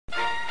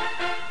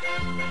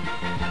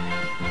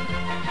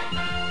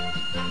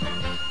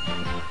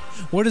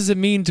What does it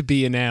mean to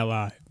be an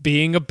ally?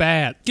 Being a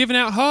bat, giving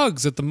out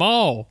hugs at the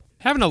mall,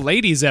 having a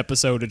ladies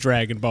episode of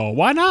Dragon Ball.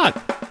 Why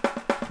not?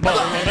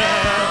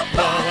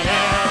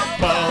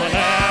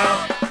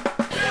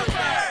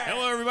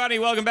 Hello, everybody.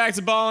 Welcome back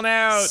to Ballin'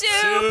 Out.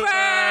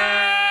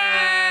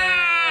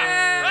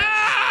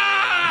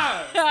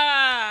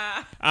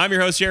 I'm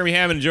your host, Jeremy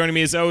Hammond, and joining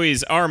me as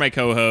always are my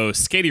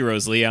co-hosts, Katie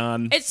Rose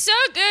Leon. It's so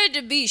good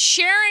to be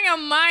sharing a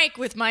mic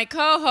with my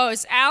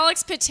co-host,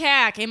 Alex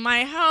Patak, in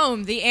my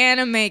home, the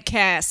Anime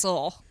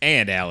Castle.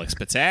 And Alex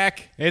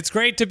Patak. It's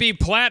great to be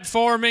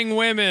platforming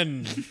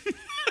women.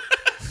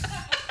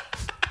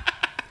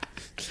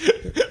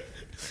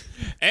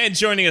 And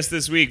joining us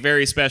this week,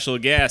 very special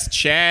guest,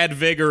 Chad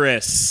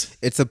Vigorous.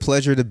 It's a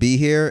pleasure to be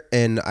here,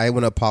 and I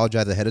want to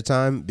apologize ahead of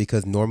time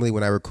because normally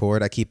when I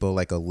record, I keep a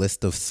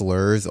list of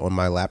slurs on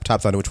my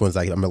laptop, so I know which ones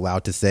I'm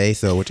allowed to say,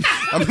 so which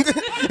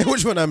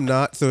one I'm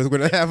not. So we're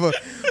gonna we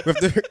have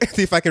to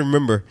see if I can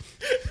remember.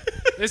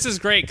 This is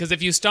great, because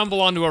if you stumble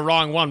onto a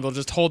wrong one, we'll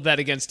just hold that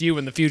against you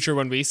in the future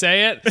when we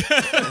say it.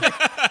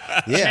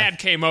 Yeah. Chad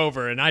came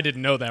over, and I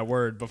didn't know that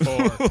word before.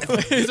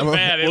 It's a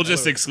bad We'll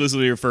just influence.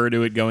 exclusively refer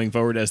to it going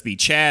forward as the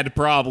Chad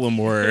problem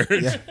word.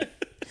 Yeah.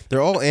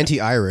 They're all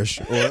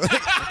anti-Irish,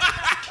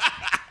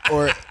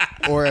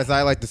 or as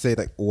I like to say,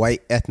 like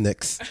white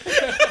ethnics.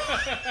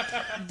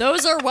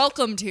 Those are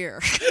welcomed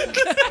here.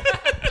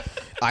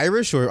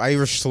 Irish or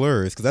Irish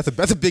slurs, because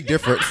that's a big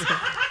difference.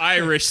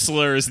 Irish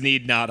slurs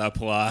need not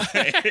apply.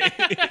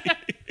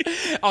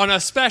 On a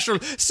special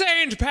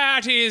St.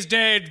 Patty's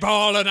Day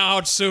Ballin'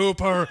 Out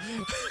Super.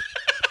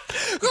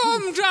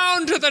 Come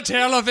down to the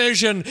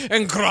television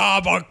and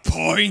grab a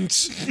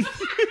point.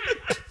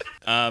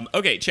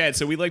 Okay, Chad,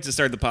 so we'd like to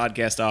start the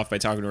podcast off by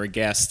talking to our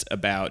guest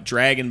about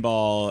Dragon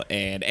Ball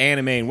and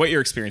anime and what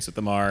your experience with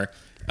them are.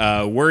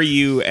 Were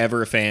you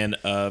ever a fan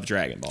of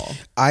Dragon Ball?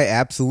 I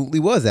absolutely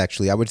was,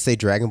 actually. I would say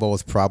Dragon Ball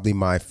was probably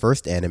my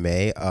first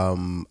anime.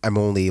 I'm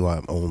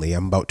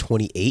about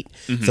 28.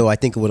 Mm-hmm. So I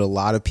think with a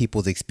lot of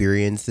people's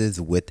experiences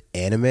with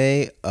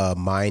anime,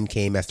 mine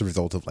came as the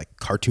result of like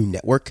Cartoon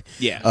Network.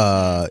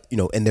 Yeah.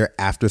 In their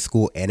after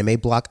school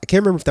anime block. I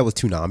can't remember if that was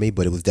Toonami,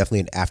 but it was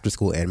definitely an after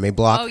school anime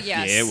block. Oh,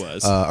 yes. Yeah, it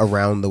was.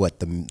 Around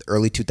the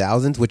early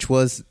 2000s, which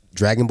was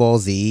Dragon Ball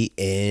Z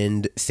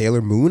and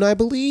Sailor Moon, I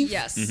believe.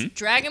 Yes. Mm-hmm.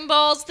 Dragon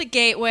Ball's the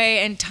gateway,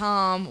 and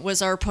Tom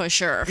was our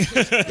pusher.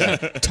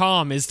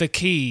 Tom is the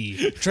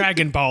key.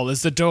 Dragon Ball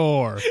is the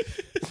door.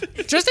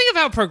 Just think of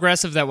how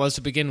progressive that was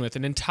to begin with.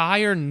 An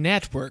entire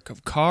network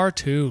of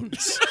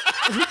cartoons.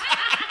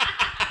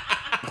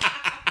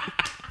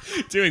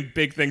 Doing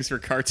big things for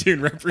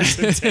cartoon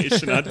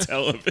representation on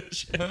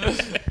television.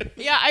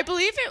 Yeah, I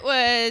believe it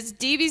was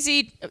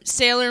DBZ,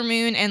 Sailor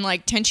Moon, and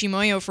like Tenchi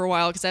Muyo for a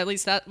while, because at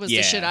least that was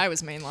the shit I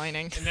was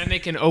mainlining. And then they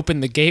can open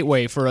the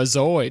gateway for a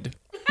Zoid.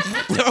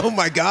 Oh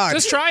my god!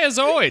 Just try a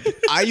Zoid.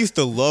 I used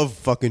to love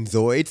fucking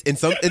Zoids, and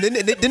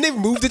then they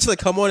moved it to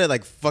come on at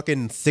like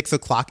fucking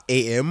 6:00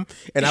 a.m.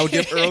 and I would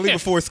get up early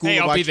before school. Hey,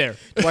 I'll be there.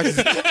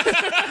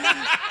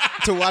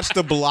 To watch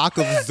the block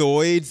of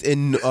Zoids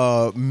and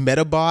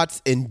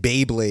Metabots and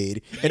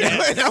Beyblade, and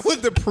that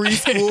was the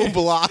preschool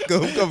block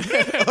of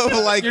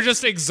like You're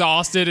just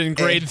exhausted in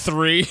grade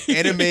 3.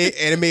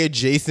 anime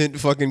adjacent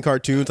fucking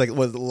cartoons like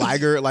was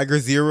Liger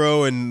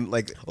Zero and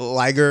like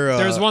Liger.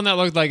 There's one that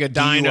looked like a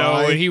dino,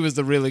 DUI. and he was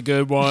the really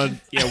good one.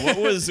 Yeah, what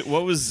was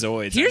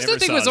Zoids? Here's the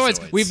thing with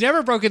Zoids. We've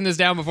never broken this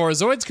down before.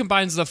 Zoids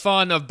combines the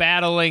fun of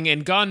battling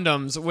in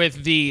Gundams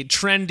with the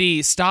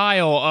trendy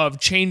style of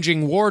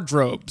changing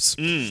wardrobes.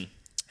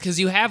 Because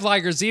you have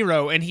Liger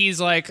Zero, and he's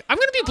like, I'm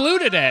going to be blue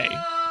today.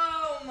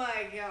 Oh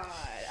my god.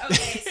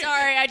 Okay,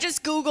 sorry, I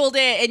just Googled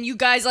it, and you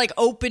guys like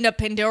opened a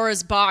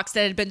Pandora's box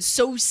that had been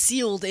so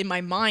sealed in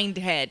my mind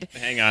head.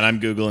 Hang on, I'm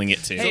Googling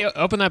it too. Hey,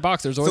 open that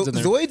box. There's Zoids in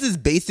there. Zoids is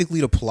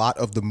basically the plot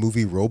of the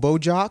movie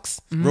Robot Jocks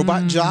from, but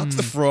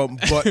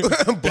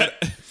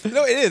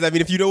no, it is. I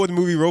mean, if you know what the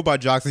movie Robot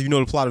Jocks is, you know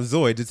the plot of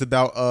Zoids. It's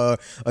about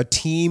a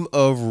team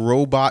of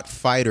robot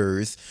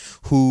fighters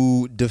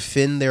who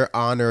defend their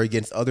honor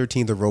against other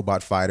teams of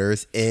robot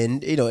fighters,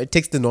 and it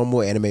takes the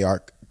normal anime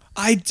arc.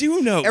 I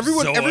do know.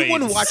 Everyone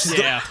watched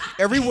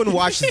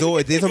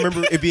Zoids. They don't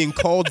remember it being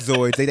called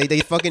Zoids. They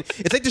fucking.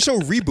 It's like the show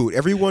Reboot.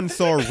 Everyone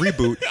saw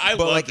Reboot,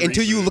 but like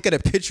until you look at a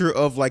picture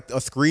of like a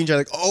screenshot,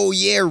 like, oh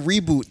yeah,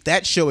 Reboot.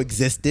 That show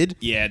existed.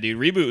 Yeah, dude,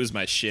 Reboot was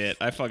my shit.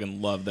 I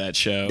fucking love that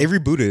show. They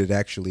rebooted it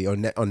actually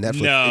on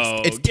Netflix.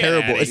 No, it's get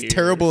terrible. outta It's here.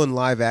 terrible in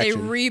live They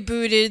action.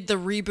 rebooted the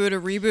reboot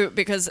of Reboot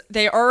because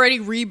they already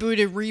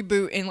rebooted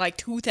Reboot in like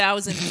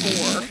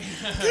 2004.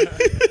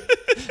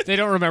 They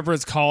don't remember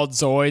it's called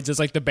Zoids. It's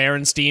like the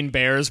Berenstein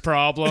Bears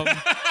problem.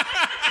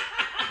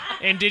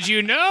 And did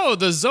you know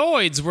the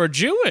Zoids were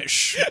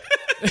Jewish?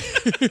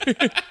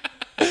 The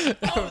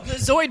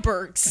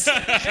Zoidbergs.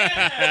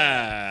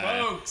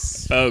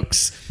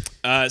 Folks.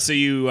 So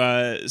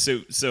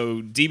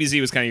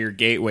DBZ was kind of your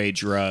gateway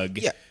drug.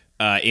 Yeah.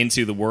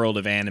 into the world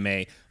of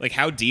anime. Like,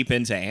 how deep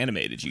into anime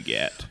did you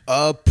get?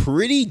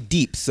 Pretty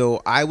deep.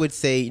 So I would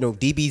say,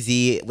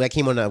 DBZ, when I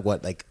came on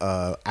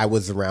I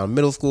was around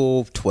middle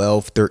school,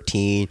 12,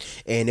 13,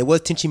 and it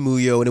was Tenchi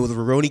Muyo, and it was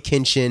Rurouni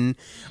Kenshin.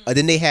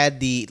 Then they had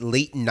the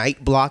late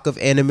night block of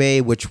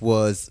anime, which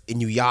was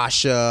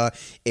Inuyasha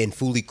and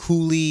Fooly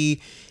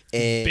Cooly.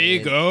 And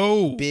Big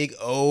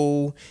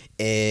O.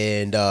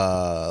 And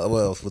what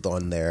else was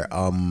on there?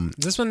 Is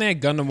this when they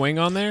had Gundam Wing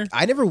on there?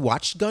 I never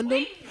watched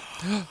Gundam.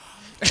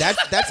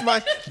 That's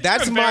my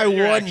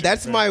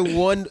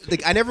one.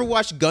 Like, I never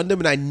watched Gundam,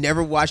 and I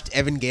never watched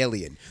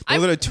Evangelion.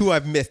 Those are the two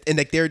I've missed, and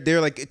like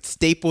they're like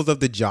staples of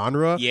the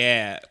genre.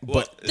 Yeah,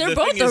 but They're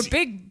both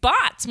big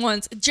bots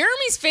ones.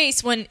 Jeremy's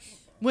face when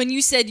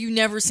you said you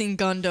never seen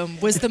Gundam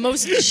was the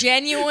most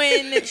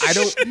genuine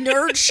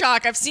nerd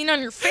shock I've seen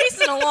on your face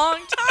in a long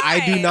time.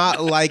 I do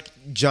not like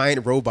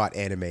giant robot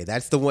anime.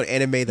 That's the one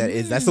anime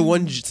that's the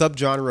one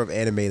subgenre of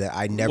anime that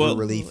I never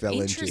really fell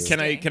into.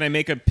 Can I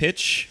make a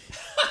pitch?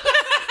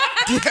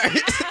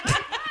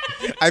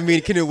 I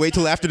mean, can it wait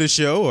till after the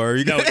show, or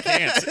No, it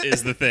can't.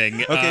 Is the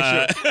thing.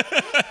 Okay, sure.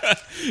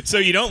 So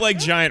you don't like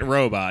giant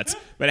robots,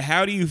 but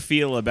how do you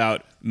feel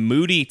about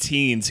moody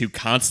teens who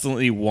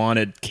constantly want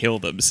to kill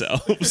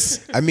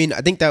themselves? I mean,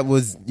 I think that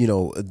was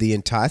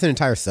that's an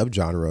entire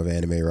subgenre of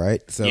anime,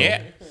 right? So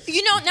Yeah.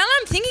 Now that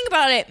I'm thinking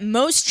about it,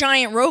 most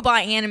giant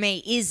robot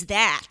anime is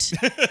that.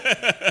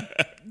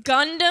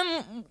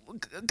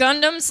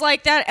 Gundam's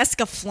like that.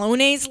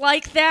 Escaflowne's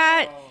like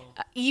that.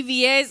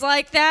 EVA's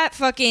like that.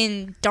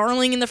 Fucking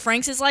Darling in the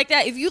Franxx is like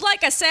that. If you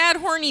like a sad,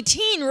 horny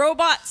teen,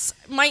 robots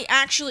might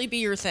actually be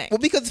your thing. Well,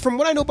 because from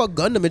what I know about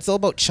Gundam, it's all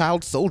about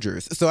child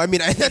soldiers. So I mean,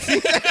 that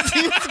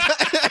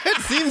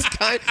seems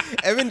kind.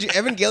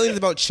 Evangelion's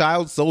about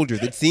child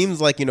soldiers. It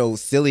seems like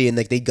silly, and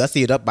like they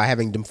gussy it up by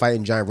having them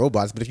fighting giant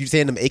robots. But if you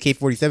hand them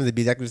AK-47s, it'd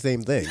be exactly the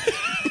same thing.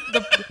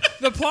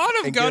 The plot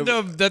of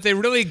Gundam that they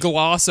really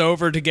gloss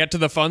over to get to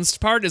the fun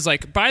part is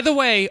like, by the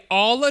way,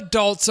 all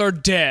adults are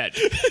dead.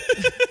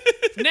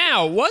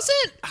 Now,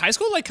 wasn't high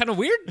school like kind of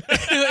weird? Now,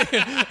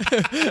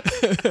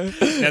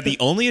 the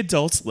only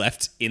adults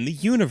left in the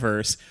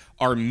universe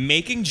are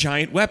making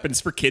giant weapons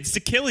for kids to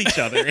kill each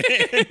other.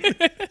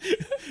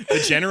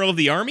 The general of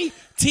the army?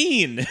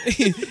 Teen.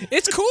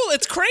 It's cool.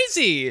 It's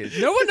crazy.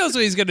 No one knows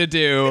what he's going to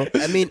do.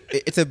 I mean,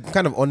 it's a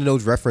kind of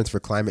on-the-nose reference for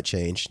climate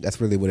change.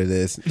 That's really what it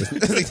is.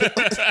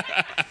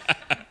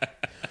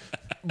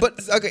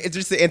 But, okay, it's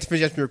just to answer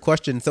your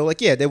question. So,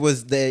 like, yeah, there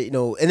was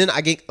and then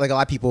I get, like, a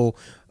lot of people,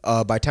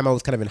 by the time I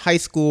was kind of in high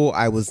school,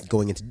 I was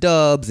going into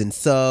dubs and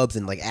subs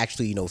and, like,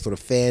 actually, sort of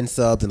fan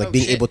subs and, like,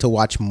 being able to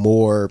watch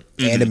more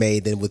anime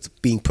than was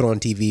being put on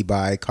TV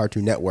by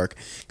Cartoon Network.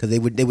 Because they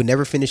would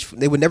never finish Yu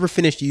Yu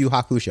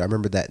Hakusho. I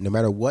remember that. No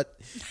matter what,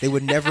 they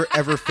would never,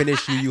 ever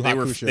finish Yu Yu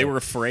Hakusho. They were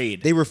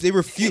afraid. They were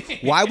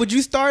Why would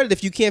you start it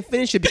if you can't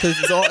finish it? Because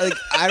it's all, like,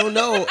 I don't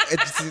know.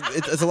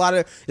 It's a lot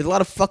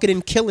of fucking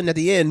and killing at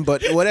the end,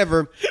 but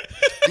whatever.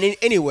 And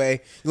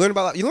anyway, you learn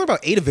about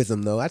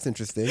atavism though. That's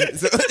interesting.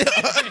 So,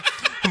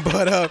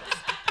 but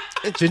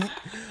so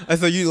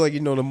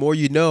the more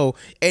you know.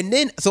 And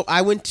then so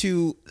I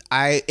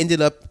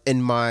ended up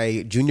in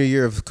my junior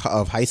year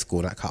of high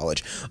school, not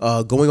college,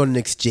 going on an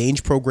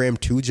exchange program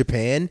to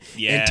Japan,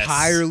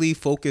 entirely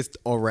focused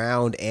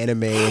around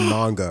anime and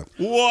manga.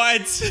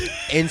 What?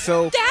 And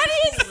so that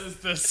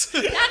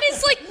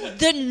is like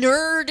the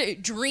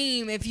nerd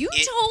dream. If you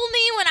told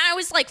me when I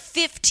was like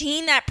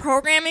 15 that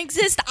program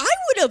exists, I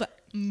would have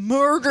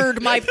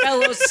murdered my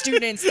fellow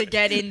students to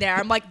get in there.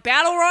 I'm like,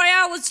 Battle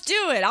Royale, let's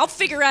do it. I'll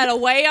figure out a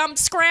way. I'm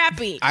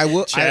scrappy.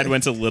 Chad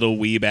went to Little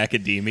Weeb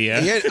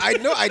Academia. Yeah, I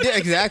know. I did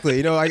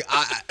exactly.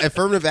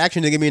 Affirmative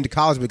action didn't get me into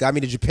college, but got me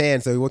to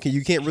Japan. So you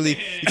can't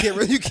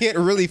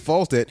really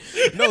fault it.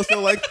 No, so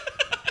like.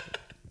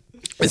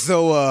 And it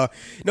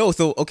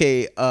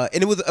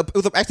was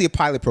actually a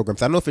pilot program.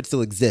 So I don't know if it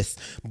still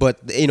exists, but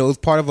it was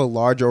part of a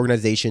larger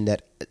organization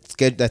that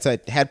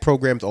had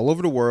programs all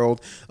over the world,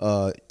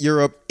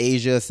 Europe,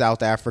 Asia,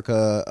 South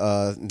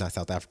Africa, not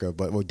South Africa,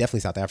 but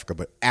definitely South Africa,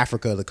 but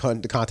Africa, the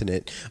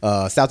continent,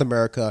 South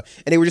America,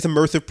 and they were just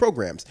immersive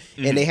programs.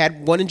 Mm-hmm. And they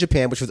had one in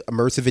Japan, which was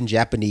immersive in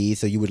Japanese,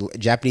 so you would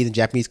Japanese and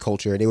Japanese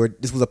culture. And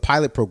this was a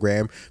pilot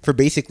program for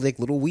basically like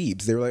little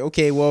weebs. They were like,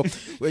 okay, well,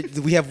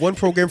 we have one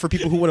program for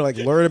people who want to like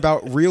learn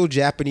about real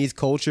Japanese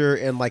culture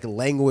and like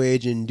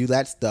language and do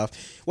that stuff.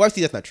 Well,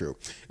 actually, that's not true.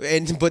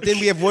 But then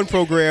we have one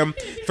program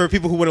for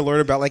people who want to learn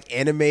about like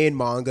anime and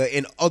manga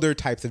and other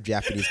types of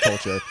Japanese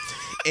culture.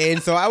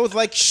 And so I was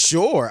like,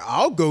 sure,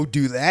 I'll go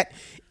do that.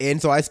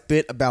 And so I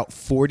spent about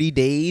 40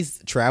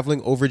 days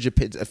traveling through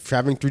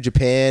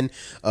Japan.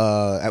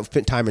 I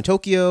spent time in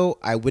Tokyo.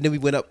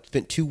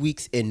 Spent 2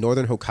 weeks in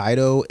northern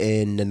Hokkaido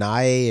in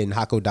Nanae and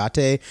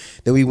Hakodate.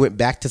 Then we went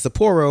back to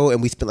Sapporo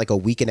and we spent like a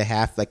week and a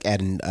half like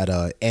at an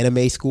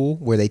anime school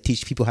where they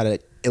teach people how to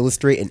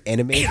illustrate and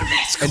animate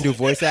and do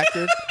voice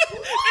acting. An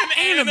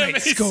anime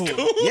school.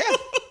 Yeah.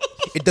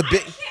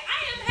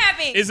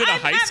 Is it a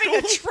high school?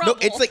 No,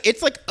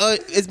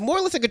 it's more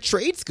or less like a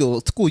trade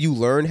school. You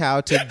learn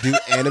how to do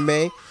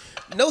anime.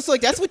 No, so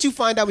like that's what you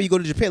find out when you go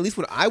to Japan. At least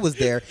when I was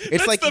there, it's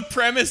That's like the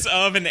premise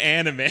of an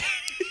anime.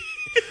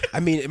 I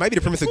mean, it might be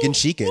the premise of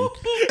Genshiken.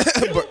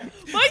 But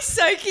My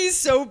psyche's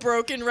so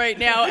broken right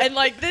now, and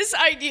like this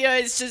idea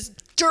is just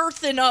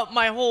girthing up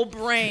my whole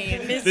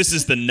brain. This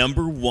is the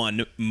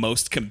 #1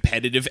 most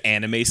competitive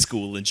anime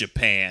school in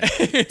Japan.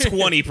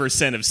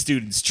 20% of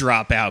students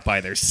drop out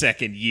by their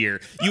second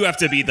year. You have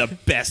to be the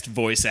best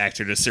voice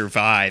actor to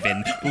survive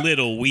in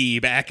Little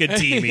Weeb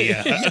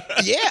Academia.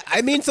 yeah,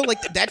 I mean, so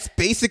like that's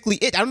basically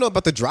it. I don't know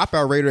about the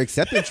dropout rate or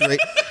acceptance rate,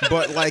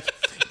 but like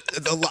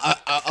a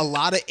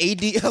lot of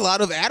a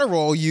lot of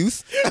Adderall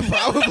use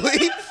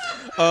probably.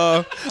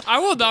 I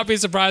will not be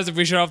surprised if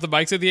we shut off the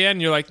mics at the end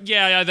and you're like,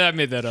 yeah, I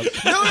made that up.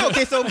 No,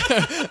 okay, so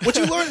what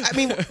you learn, I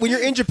mean, when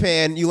you're in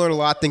Japan, you learn a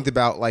lot of things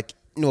about like,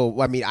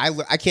 I mean,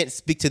 I can't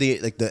speak to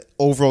the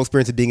overall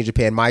experience of being in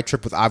Japan. My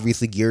trip was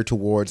obviously geared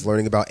towards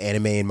learning about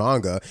anime and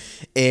manga.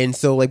 And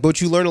so like,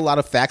 but you learn a lot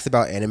of facts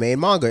about anime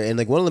and manga. And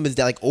like one of them is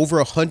that like over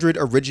 100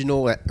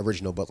 original,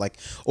 but like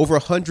over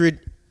 100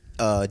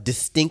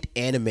 distinct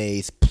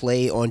animes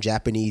play on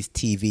Japanese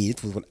TV.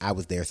 This was when I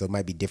was there, so it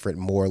might be different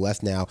more or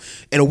less now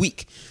in a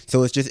week.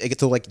 So it's just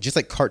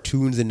like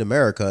cartoons in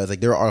America. It's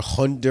like there are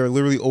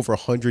literally over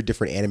 100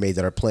 different animes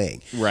that are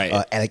playing right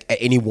at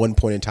any one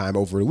point in time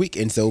over a week,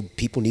 and so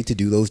people need to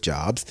do those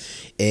jobs.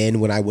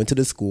 And when I went to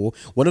the school,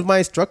 one of my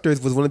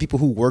instructors was one of the people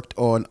who worked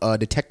on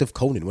Detective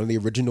Conan, one of the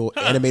original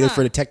animators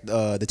for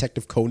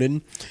Detective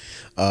Conan.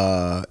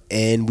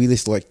 And we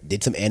just like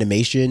did some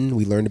animation.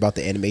 We learned about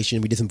the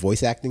animation. We did some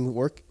voice acting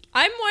work.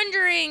 I'm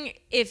wondering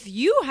if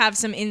you have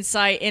some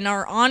insight in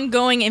our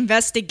ongoing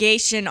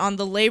investigation on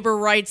the labor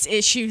rights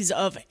issues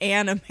of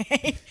anime.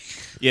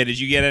 Yeah, did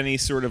you get any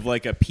sort of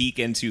like a peek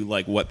into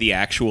like what the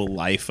actual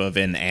life of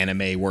an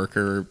anime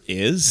worker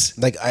is?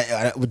 Like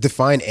I would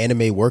define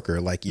anime worker.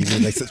 Like you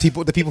mean like the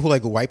people who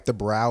like wipe the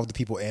brow of the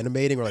people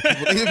animating, or like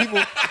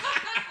people.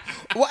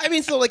 Well, I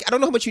mean, so like I don't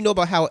know how much you know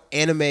about how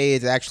anime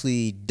is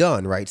actually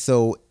done, right?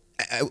 So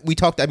we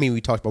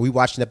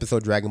watched an episode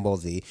of Dragon Ball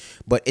Z,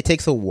 but it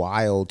takes a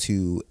while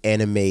to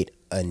animate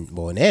an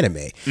anime.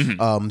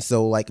 Mm-hmm.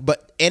 So like,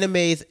 but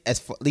animes, at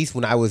least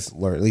when I was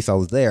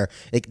there,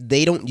 like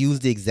they don't use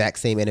the exact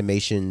same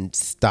animation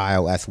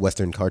style as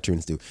Western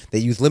cartoons do. They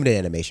use limited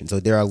animation, so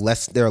there are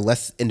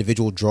less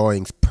individual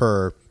drawings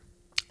per.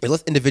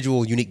 Less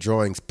individual unique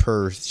drawings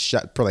per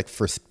shot,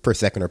 per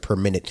second or per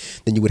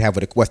minute than you would have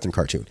with a Western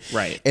cartoon.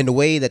 Right. And the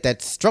way that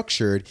that's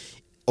structured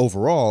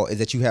overall is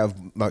that you have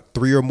about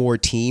 3 or more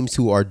teams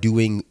who are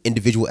doing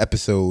individual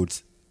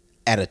episodes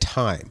at a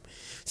time.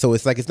 So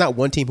it's like it's not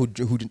one team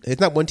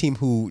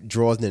who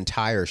draws an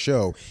entire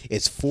show.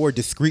 It's 4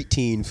 discrete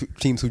teams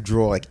who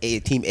draw. Like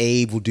team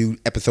A will do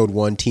episode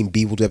 1, team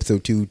B will do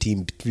episode 2,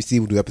 team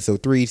C will do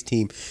episode 3,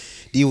 team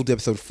D will do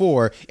episode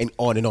 4, and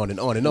on and on and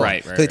on and on.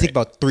 Right. They take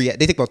about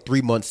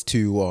 3 months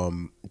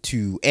to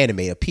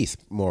animate a piece,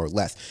 more or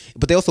less.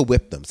 But they also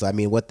whip them. So I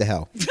mean, what the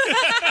hell?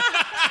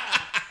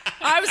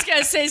 I was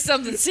gonna say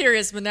something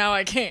serious, but now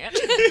I can't.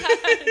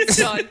 It's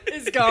done.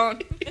 It's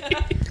gone.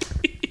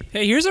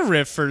 Hey, here's a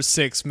riff for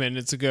 6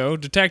 minutes ago.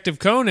 Detective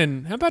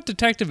Conan. How about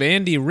Detective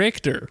Andy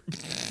Richter?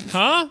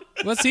 Huh?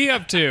 What's he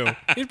up to?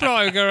 He'd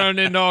probably go around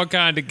into all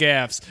kind of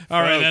gaffes.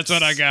 All right, that's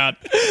what I got.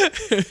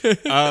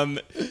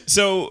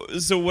 So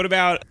what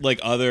about like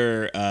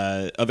other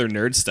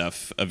nerd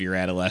stuff of your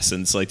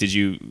adolescence? Like, did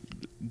you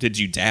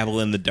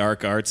dabble in the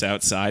dark arts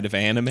outside of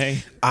anime?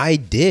 I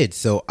did.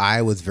 So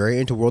I was very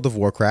into World of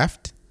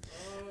Warcraft.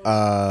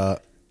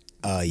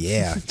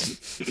 Yeah.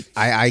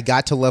 I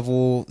got to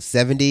level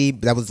 70.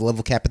 That was the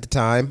level cap at the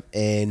time,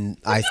 and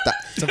I stopped.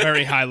 It's a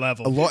very high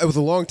level. It was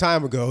a long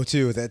time ago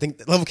too. I think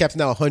the level cap's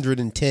now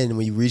 110.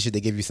 When you reach it,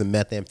 they give you some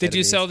methamphetamine. Did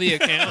you sell the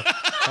account?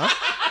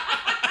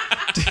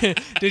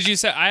 Did you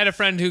say? I had a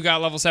friend who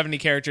got level 70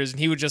 characters, and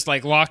he would just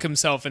like lock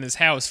himself in his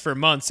house for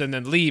months and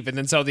then leave and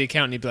then sell the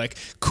account, and he'd be like,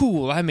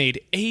 "Cool, I made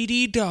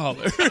 $80."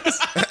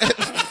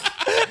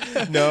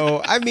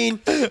 No, I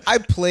mean, I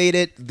played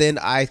it, then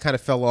I kind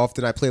of fell off.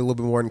 Then I played a little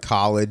bit more in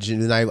college,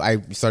 and then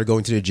I started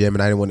going to the gym,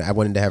 and I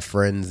wanted to have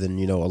friends and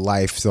a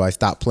life, so I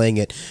stopped playing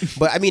it.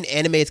 But I mean,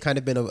 anime has kind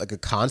of been a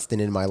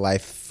constant in my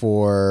life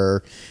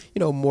for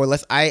more or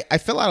less. I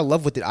fell out of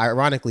love with it.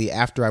 Ironically,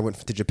 after I went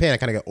to Japan, I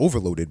kind of got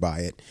overloaded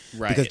by it.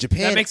 Right. Because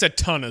Japan, that makes a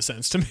ton of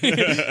sense to me.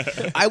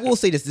 I will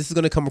say this is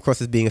going to come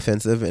across as being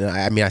offensive, and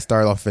I mean I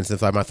started off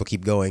offensive, so I might as well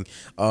keep going.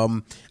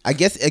 I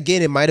guess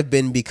again it might have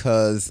been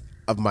because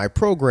of my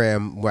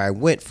program where I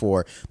went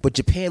for, but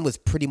Japan was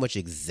pretty much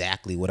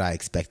exactly what I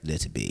expected it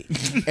to be.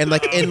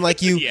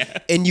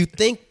 And you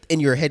think in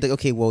your head like,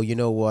 okay, well, you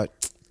know what?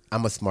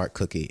 I'm a smart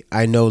cookie.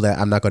 I know that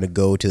I'm not going to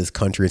go to this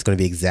country. It's going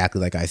to be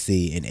exactly like I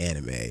see in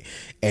anime.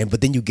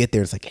 But then you get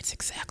there, it's like it's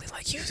exactly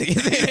like you. It's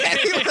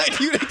exactly like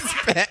you'd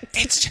expect.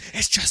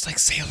 It's just like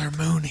Sailor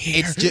Moon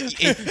here.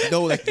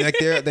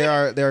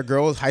 There are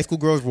girls, high school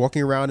girls,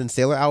 walking around in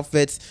sailor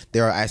outfits.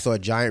 I saw a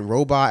giant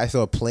robot. I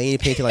saw a plane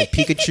painted like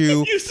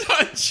Pikachu. You saw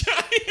a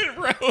giant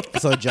robot. I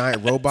saw a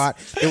giant robot.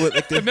 It was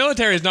like the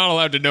military is not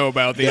allowed to know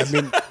about these.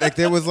 I mean, like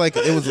there was like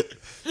it was.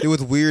 There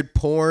was weird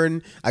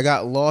porn. I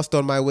got lost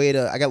in my way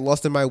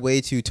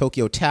to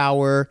Tokyo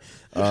Tower.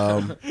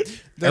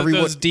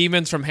 Those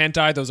demons from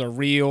hentai, those are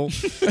real.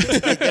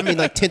 I mean,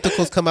 like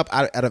tentacles come up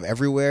out of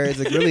everywhere. It's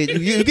like really,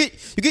 you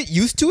get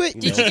used to it.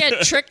 Did you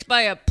get tricked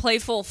by a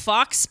playful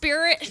fox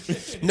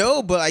spirit?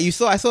 No, but I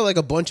saw like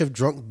a bunch of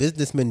drunk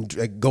businessmen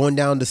like, going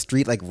down the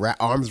street, like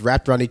arms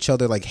wrapped around each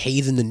other, like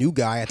hazing the new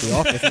guy at the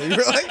office. And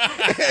you're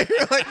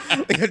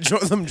like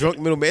some drunk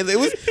middle man. It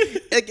was,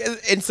 like,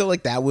 and so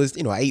like that was,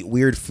 I ate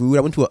weird food.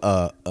 I went to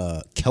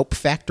a kelp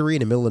factory in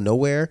the middle of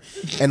nowhere,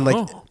 and like.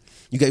 Oh.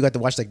 You got to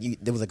watch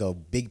there was like a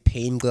big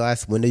pane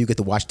glass window. You get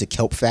to watch the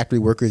kelp factory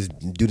workers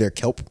do their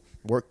kelp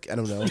work. I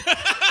don't know.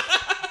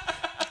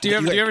 Do you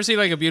ever see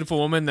like a beautiful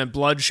woman, then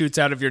blood shoots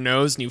out of your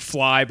nose and you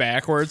fly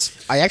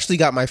backwards? I actually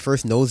got my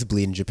first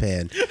nosebleed in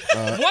Japan.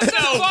 What the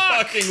fuck?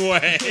 Fucking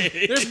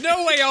way! There's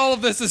no way all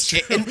of this is true.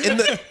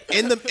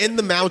 In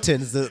the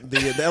mountains,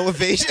 the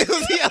elevation. It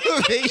was the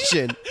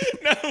elevation.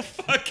 No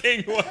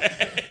fucking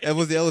way! It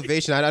was the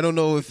elevation. I don't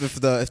know if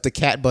the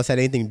cat bus had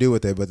anything to do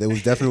with it, but it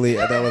was definitely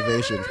at the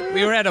elevation.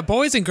 We were at a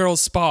boys and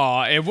girls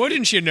spa, and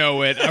wouldn't you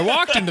know it, I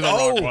walked into the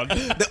wrong one.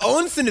 The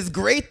onsen is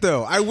great,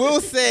 though. I will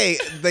say,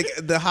 like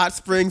the hot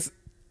springs.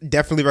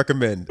 Definitely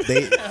recommend.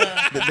 They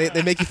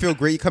make you feel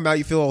great. You come out,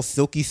 you feel all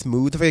silky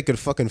smooth. I think I could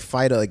fucking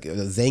fight a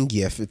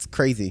Zangief. It's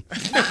crazy.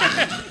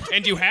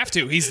 And you have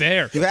to. He's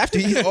there. You have to.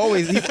 He's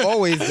always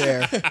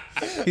there.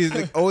 He's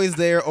like, always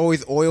there,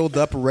 always oiled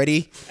up,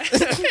 ready.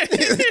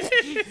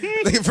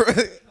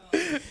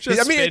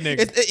 Spinning.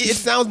 It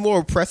sounds more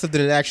oppressive than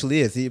it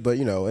actually is, but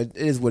it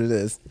is what it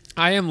is.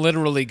 I am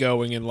literally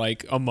going in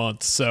like a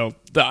month, so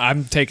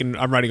I'm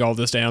writing all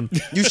this down.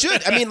 You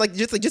should. I mean,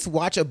 just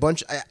watch a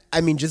bunch.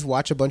 Just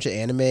watch a bunch of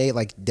anime.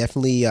 Like,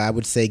 definitely, I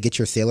would say get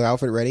your sailor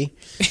outfit ready.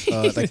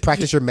 Like,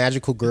 practice your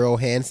magical girl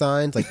hand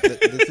signs. Like,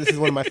 this is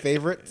one of my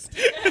favorites.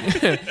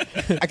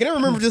 I can never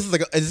remember if this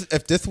is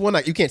if this one.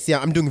 Like, you can't see.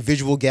 I'm doing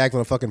visual gags on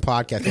a fucking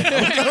podcast.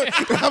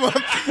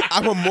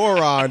 I'm a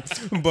moron.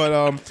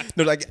 But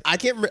no, like I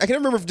can't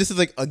remember if this is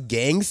like a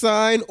gang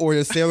sign or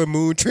a Sailor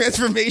Moon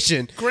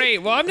transformation. Great.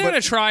 Well, I'm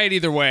gonna try it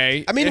either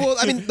way. I mean,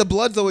 the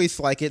Bloods always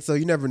like it, so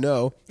you never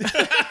know.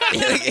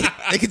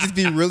 They could just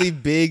be really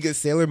big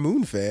Sailor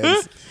Moon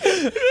fans.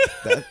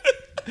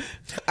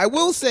 I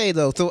will say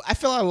though, so I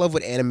fell out of love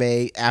with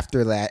anime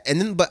after that,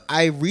 but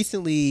I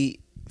recently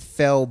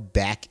fell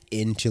back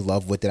into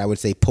love with it. I would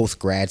say post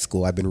grad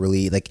school, I've been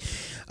really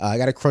I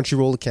got a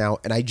Crunchyroll account,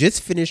 and I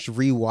just finished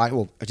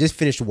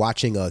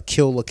watching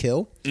Kill la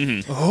Kill,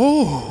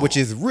 which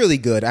is really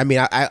good. I mean,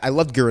 I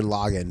loved Gurren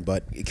Lagann,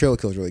 but Kill la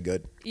Kill is really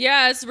good.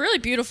 Yeah, it's really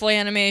beautiful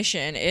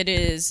animation. It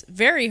is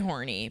very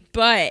horny,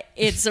 but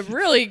it's a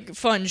really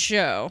fun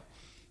show.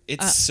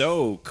 It's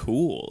so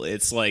cool.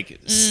 It's like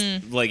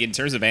in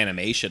terms of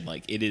animation,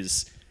 like it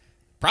is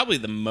probably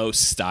the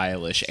most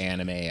stylish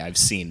anime I've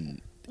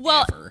seen.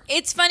 Well, ever.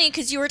 It's funny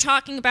because you were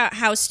talking about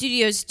how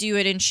studios do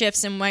it in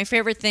shifts, and my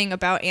favorite thing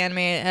about anime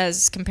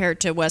as compared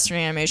to Western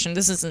animation,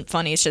 this isn't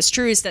funny, it's just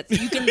true, is that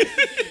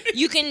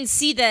you can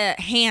see the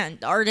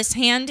artist's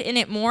hand in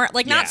it more.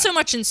 Like, not so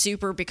much in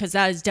Super, because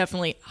that is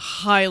definitely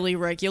highly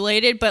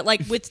regulated, but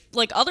like with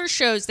like other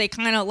shows, they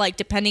kind of like,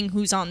 depending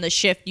who's on the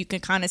shift, you can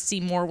kind of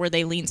see more where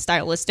they lean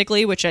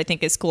stylistically, which I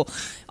think is cool.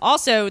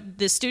 Also,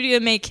 the studio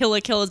that made Kill la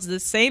Kill is the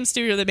same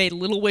studio that made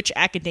Little Witch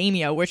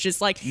Academia, which is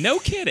like... No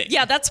kidding.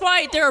 Yeah, that's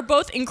why they are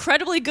both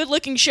incredibly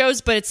good-looking shows,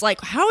 but it's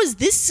like, how is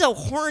this so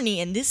horny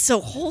and this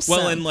so wholesome?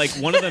 Well, and like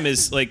one of them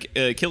is like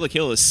Kill la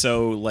Kill is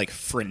so like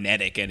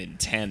frenetic and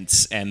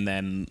intense, and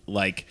then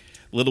like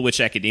Little Witch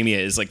Academia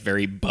is like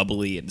very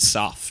bubbly and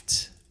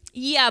soft.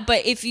 Yeah,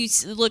 but if you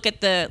look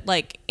at the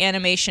like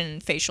animation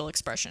facial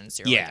expressions,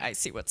 you're like, I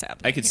see what's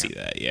happening. I can see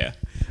that. Yeah.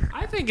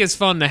 I think it's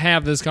fun to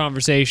have this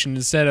conversation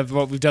instead of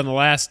what we've done the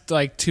last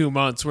like 2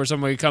 months, where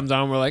somebody comes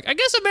on and we're like, I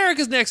guess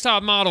America's Next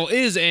Top Model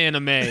is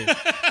anime.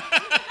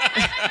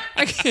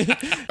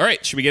 All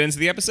right, should we get into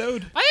the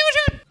episode? I think we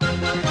should.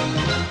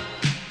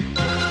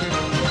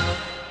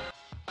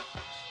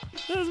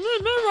 It's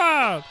me,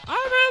 Rob.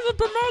 I'm here to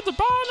promote the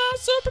Barnett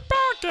Super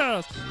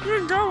Podcast. You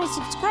can go and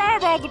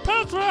subscribe on the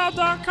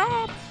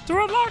Patreon.com to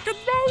unlock a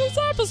bonus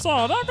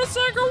episode every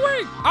single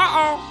week.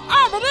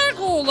 I'm an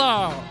equal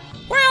now.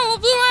 Well,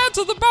 if you add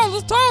to the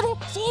bonus total,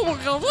 so we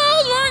can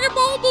Dragon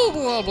Ball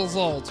movie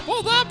episodes.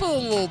 Will that be a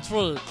little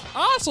treat?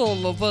 I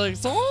certainly think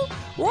so.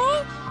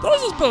 Well,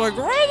 this has been a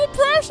great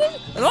impression,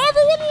 and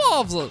everyone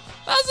loves it.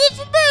 That's it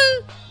for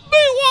me.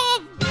 Me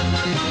one.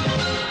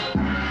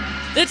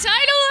 The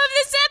title of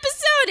this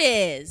episode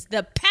is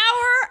The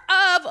Power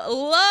of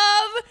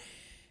Love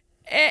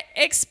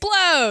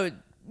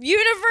Explode.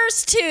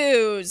 Universe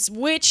 2's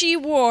Witchy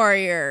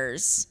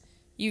Warriors.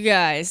 You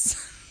guys...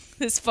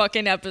 This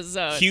fucking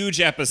episode.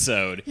 Huge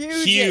episode.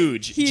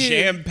 Huge.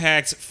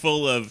 Jam-packed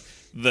full of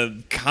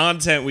the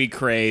content we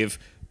crave,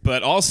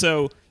 but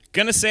also,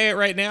 gonna say it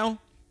right now,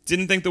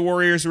 didn't think the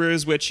Warriors were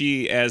as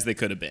witchy as they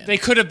could have been. They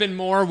could have been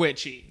more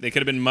witchy. They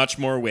could have been much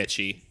more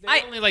witchy.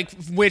 They're only like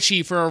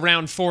witchy for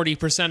around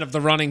 40% of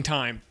the running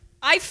time.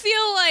 I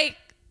feel like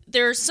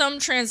there's some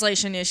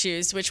translation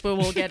issues, which we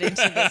will get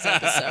into this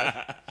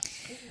episode.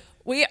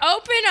 We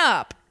open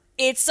up.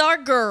 It's our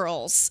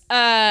girls. Who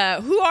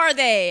are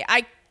they?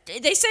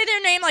 They say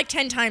their name like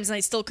 10 times and I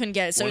still couldn't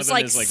get it. So One it's of them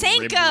like is, like,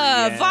 Sanka,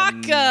 Ribrianne.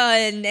 Vodka,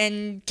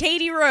 and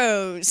Katie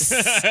Rose.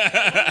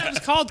 It was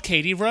called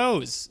Katie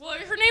Rose. Well,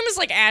 her name is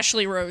like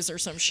Ashley Rose or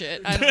some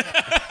shit. I don't know.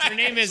 Her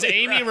name is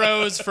Amy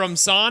Rose from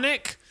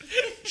Sonic.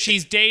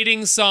 She's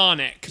dating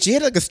Sonic. She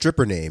had like a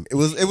stripper name. It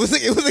was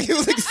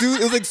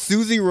like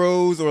Susie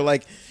Rose or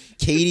like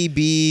Katie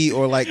B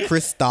or like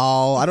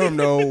Cristal. I don't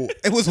know.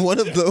 It was one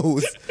of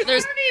those.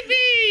 There's Cardi B.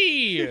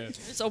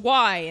 a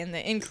Y in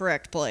the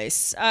incorrect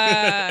place.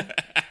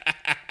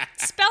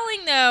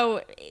 Spelling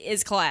though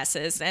is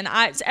classes, and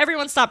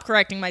everyone stop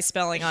correcting my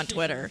spelling on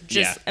Twitter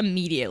just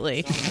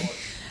immediately. So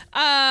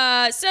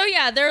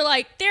yeah, they're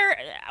like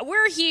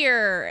we're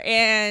here,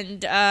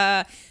 and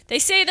they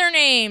say their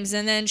names,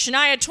 and then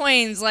Shania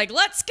Twain's like,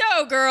 "Let's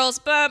go, girls!"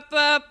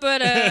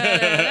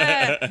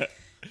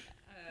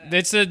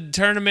 It's a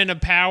tournament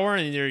of power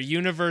in their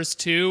Universe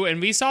 2,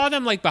 and we saw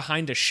them like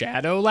behind a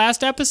shadow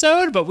last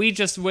episode, but we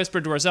just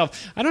whispered to ourselves,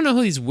 I don't know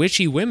who these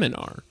witchy women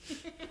are.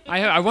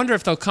 I wonder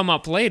if they'll come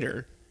up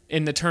later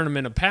in the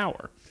tournament of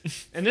power.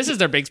 And this is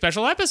their big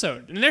special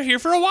episode, and they're here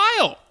for a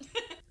while.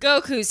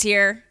 Goku's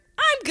here.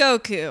 I'm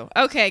Goku.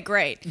 Okay,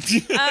 great. Hey,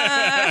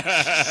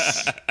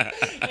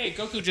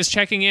 Goku just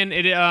checking in.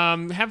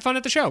 Have fun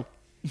at the show.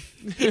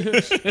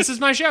 This is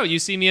my show. You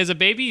see me as a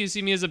baby, you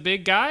see me as a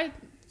big guy.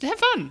 Have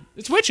fun.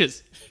 It's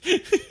witches.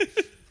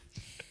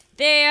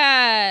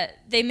 They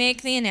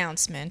make the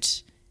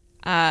announcement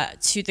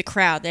to the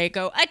crowd. They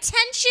go,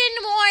 "Attention,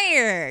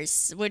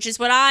 warriors," which is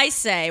what I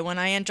say when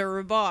I enter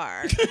a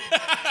bar.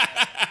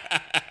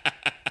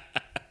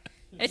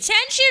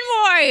 "Attention,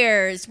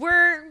 warriors!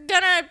 We're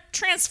gonna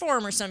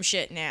transform or some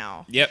shit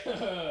now."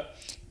 Yep.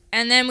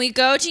 And then we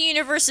go to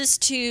Universe's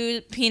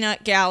 2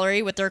 Peanut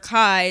Gallery with their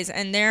Kais,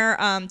 and their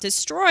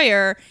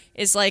destroyer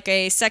is like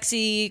a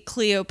sexy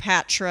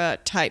Cleopatra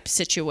type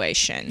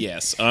situation.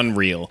 Yes,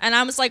 unreal. And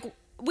I was like,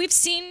 we've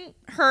seen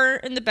her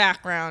in the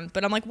background,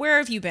 but I'm like, where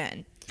have you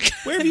been?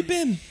 Where have you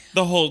been?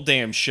 The whole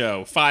damn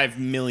show. 5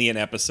 million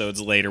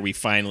episodes later, we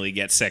finally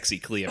get sexy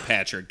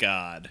Cleopatra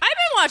God. I've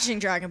been watching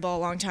Dragon Ball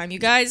a long time, you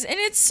guys, and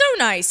it's so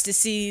nice to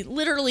see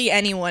literally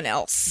anyone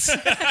else.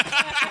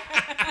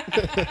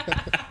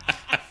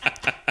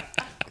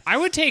 I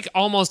would take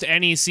almost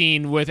any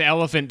scene with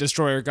Elephant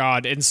Destroyer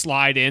God and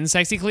slide in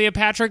Sexy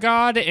Cleopatra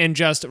God and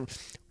just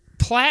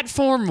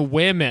platform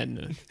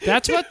women.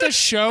 That's what the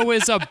show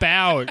is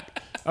about.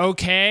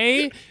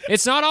 Okay?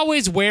 It's not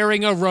always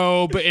wearing a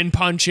robe and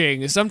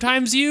punching.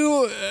 Sometimes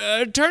you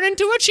turn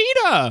into a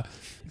cheetah.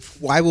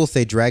 Well, I will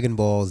say Dragon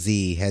Ball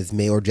Z has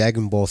made, or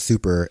Dragon Ball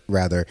Super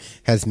rather,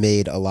 has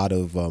made a lot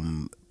of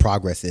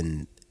progress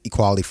in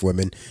equality for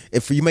women.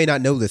 If you may not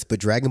know this, but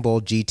Dragon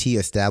Ball GT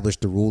established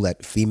the rule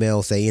that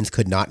female Saiyans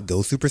could not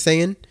go Super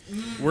Saiyan.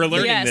 We're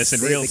learning Yes.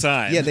 this in real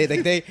time. Yeah,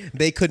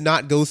 they could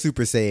not go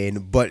Super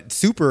Saiyan, but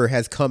Super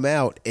has come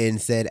out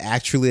and said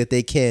actually that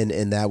they can,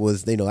 and that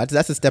was,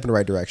 that's a step in the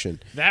right direction.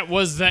 That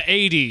was the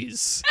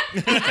 80s.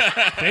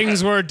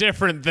 Things were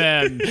different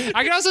then.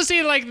 I can also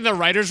see like the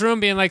writer's room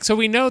being like, so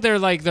we know they're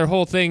like their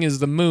whole thing is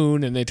the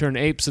moon and they turn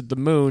apes at the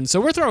moon. So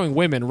we're throwing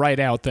women right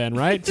out then,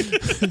 right?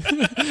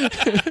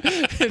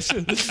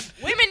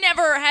 Women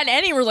never had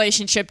any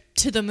relationship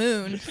to the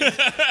moon.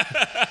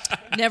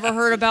 Never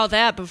heard about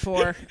that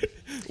before.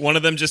 One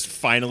of them just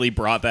finally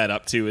brought that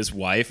up to his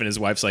wife, and his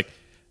wife's like,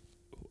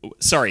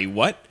 sorry,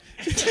 what?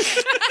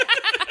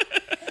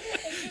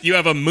 You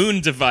have a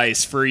moon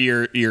device for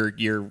your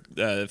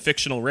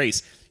fictional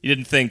race. You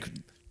didn't think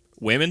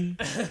women?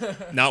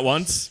 Not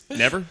once?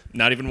 Never?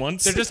 Not even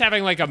once? They're just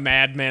having like a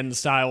Mad Men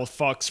style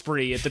fuck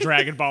spree at the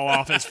Dragon Ball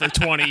office for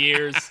 20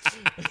 years.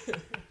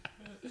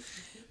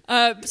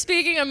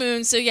 Speaking of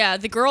moon, so yeah,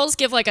 the girls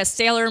give like a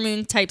Sailor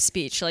Moon type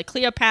speech. Like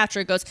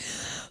Cleopatra goes,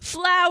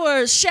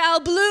 "Flowers shall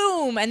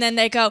bloom," and then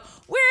they go,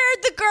 "Where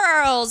are the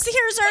girls?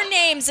 Here's our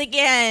names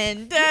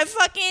again: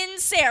 fucking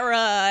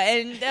Sarah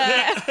and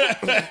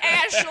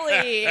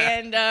Ashley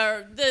and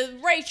the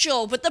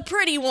Rachel, but the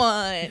pretty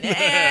one."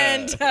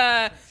 And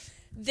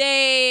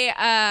they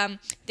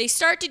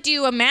start to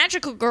do a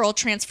magical girl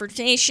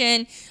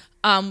transformation.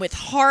 With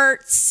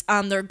hearts,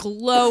 they're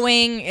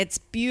glowing. It's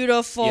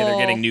beautiful. Yeah, they're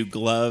getting new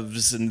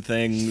gloves and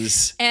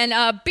things. And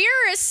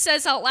Beerus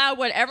says out loud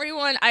what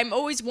everyone. I'm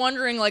always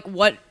wondering, like,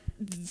 what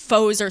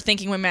foes are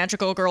thinking when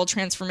magical girl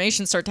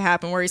transformations start to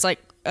happen. Where he's like,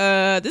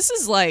 "This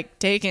is like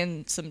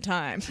taking some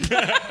time."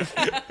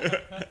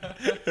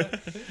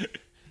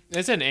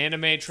 It's an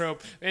anime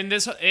trope, and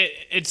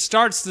it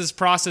starts this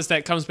process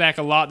that comes back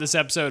a lot this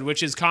episode,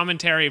 which is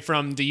commentary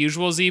from the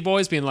usual Z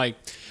boys being like,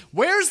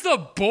 "Where's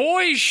the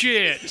boy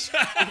shit?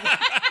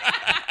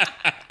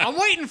 I'm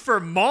waiting for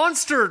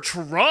monster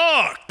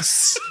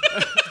trucks."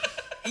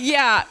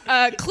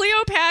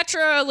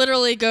 Cleopatra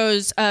literally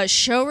goes,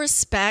 show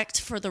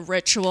respect for the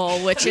ritual,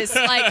 which is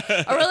like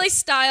a really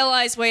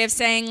stylized way of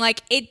saying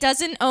like it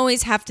doesn't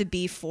always have to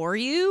be for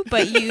you,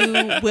 but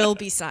you will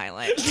be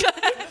silent.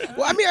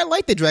 Well, I mean, I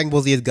like that Dragon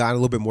Ball Z has gotten a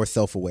little bit more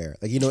self-aware.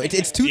 Like, you know,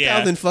 it's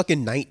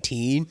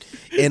 2019,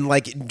 and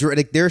like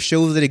there are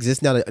shows that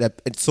exist now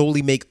that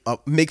solely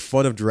make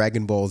fun of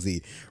Dragon Ball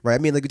Z, right? I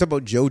mean, like we talk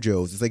about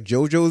JoJo's. It's like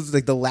JoJo's,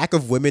 like the lack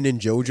of women in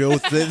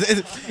JoJo's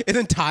is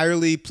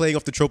entirely playing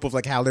off the trope of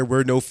like how there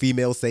were no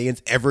female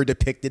Saiyans ever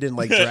depicted in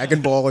like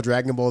Dragon Ball or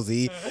Dragon Ball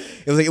Z.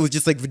 It was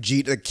just like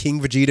Vegeta, like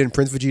King Vegeta and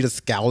Prince Vegeta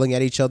scowling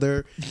at each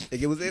other.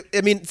 Like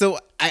I mean, so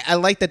I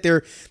like that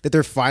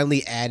they're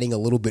finally adding a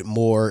little bit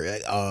more,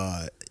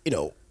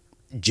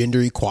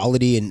 gender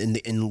equality and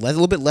a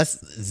little bit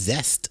less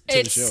zest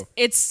to the show.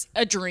 It's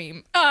a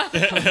dream.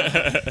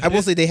 I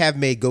will say they have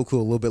made Goku a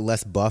little bit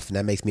less buff, and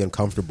that makes me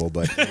uncomfortable.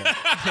 But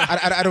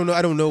I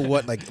don't know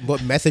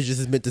what message this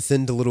is meant to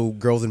send to little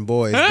girls and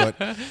boys.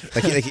 But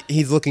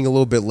he's looking a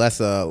little bit less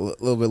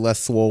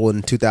swollen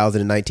in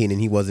 2019, and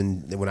he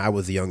wasn't when I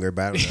was younger.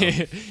 But I don't know.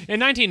 In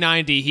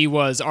 1990, he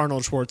was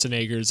Arnold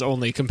Schwarzenegger's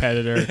only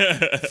competitor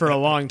for a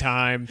long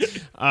time.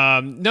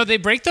 No, they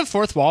break the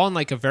fourth wall in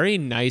like a very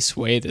nice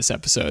way this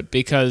episode,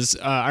 because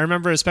I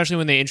remember especially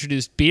when they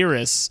introduced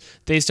Beerus,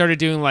 they started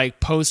doing like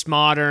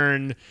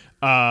postmodern,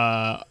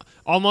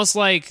 almost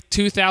like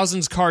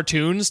 2000s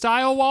cartoon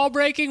style wall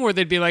breaking, where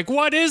they'd be like,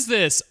 what is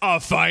this, a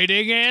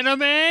fighting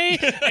anime?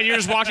 And you're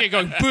just watching it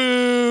going,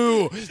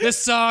 boo,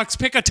 this sucks,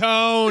 pick a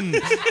tone.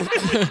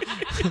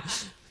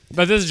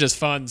 But this is just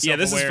fun. Yeah,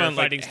 this is fun,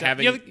 fighting like stuff.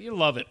 having You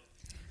love it.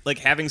 like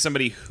having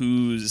somebody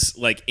who's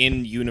like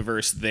in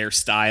universe, their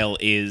style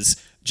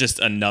is just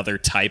another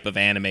type of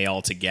anime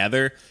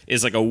altogether,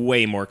 is like a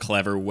way more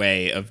clever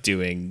way of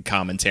doing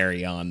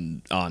commentary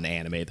on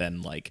anime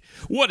than like,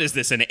 what is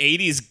this, an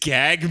 80s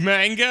gag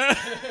manga?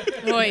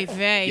 Oy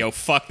vey. Yo,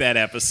 fuck that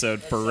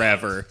episode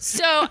forever.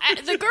 So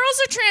the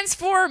girls are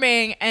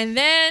transforming, and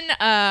then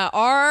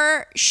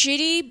our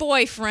shitty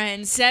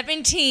boyfriend,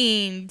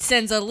 17,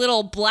 sends a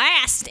little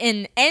blast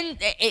and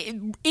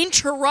it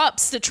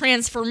interrupts the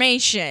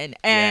transformation.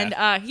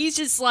 And he's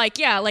just like,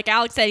 like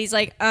Alex said, he's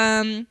like,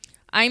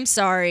 I'm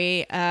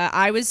sorry.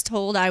 I was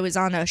told I was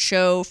on a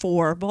show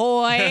for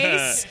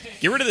boys.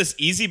 Get rid of this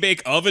easy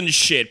bake oven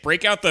shit.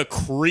 Break out the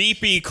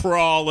creepy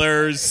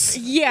crawlers.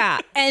 Yeah,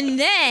 and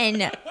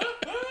then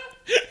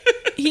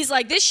he's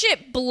like, this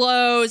shit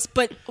blows.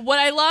 But what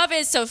I love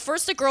is, so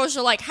first the girls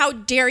are like, how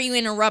dare you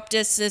interrupt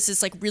us? This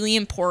is like really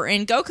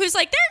important. Goku's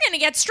like, they're going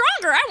to get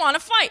stronger. I want to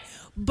fight.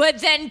 But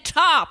then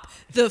Top,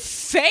 the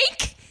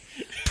fake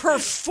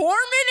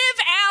performative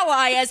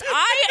ally, as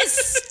I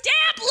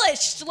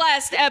established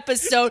last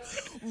episode,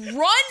 runs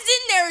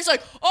in there. He's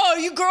like, oh,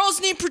 you girls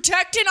need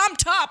protecting? I'm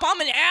Top.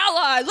 I'm an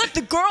ally. Let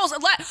the girls...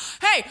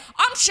 Hey,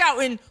 I'm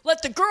shouting,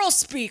 let the girls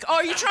speak. Oh,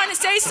 are you trying to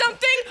say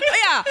something?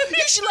 Yeah,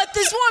 you should let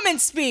this woman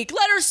speak.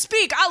 Let her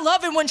speak. I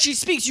love it when she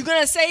speaks. You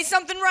gonna say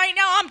something right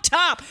now? I'm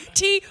Top.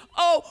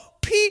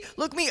 T-O-P.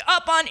 Look me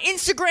up on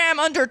Instagram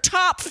under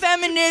Top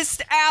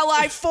Feminist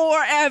Ally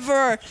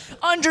Forever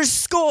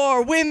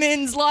 _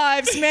 Women's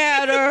Lives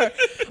Matter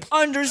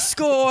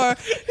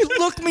 _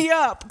 Look me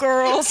up,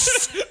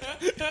 girls.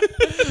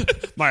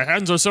 My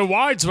hands are so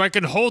wide so I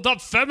can hold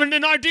up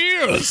feminine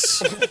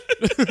ideas.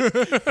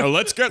 Now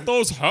let's get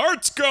those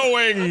hearts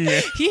going.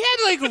 He had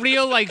like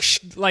real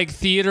like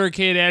theater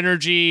kid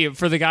energy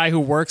for the guy who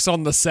works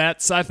on the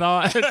sets, I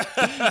thought.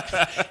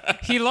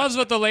 He loves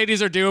what the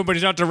ladies are doing, but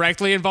he's not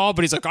directly involved,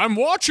 but he's like, I'm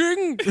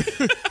watching.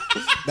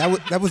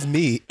 That was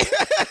me.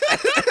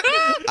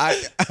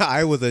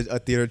 I was a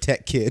theater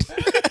tech kid.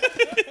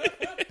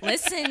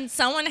 Listen,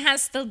 someone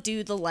has to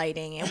do the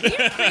lighting, and we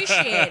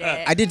appreciate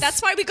it. That's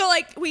why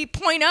we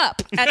point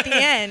up at the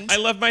end. I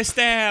love my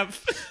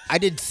staff. I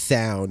did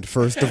sound,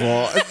 first of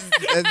all.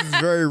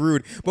 That's very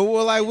rude. But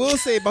what I will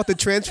say about the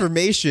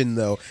transformation,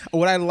 though,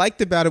 what I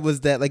liked about it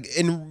was that, like,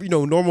 in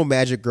normal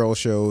Magic Girl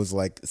shows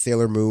like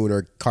Sailor Moon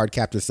or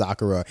Cardcaptor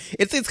Sakura,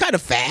 it's kind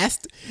of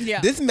fast. Yeah.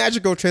 This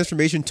Magic Girl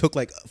transformation took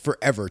like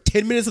forever.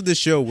 10 minutes of the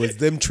show was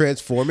them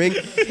transforming,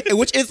 and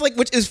which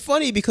is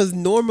funny because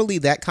normally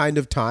that kind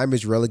of time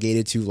is relegated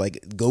to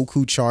like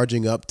Goku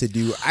charging up to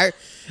do. I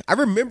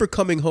remember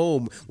coming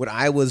home when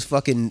I was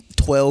fucking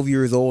 12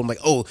 years old. I'm like,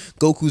 oh,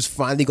 Goku's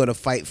finally gonna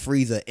fight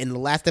Frieza, and the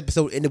last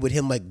episode ended with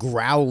him like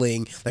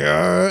growling,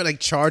 like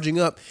charging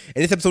up.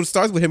 And this episode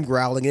starts with him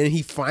growling, and then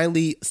he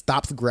finally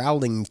stops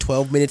growling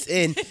 12 minutes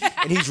in,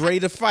 and he's ready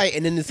to fight.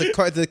 And then it's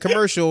the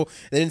commercial,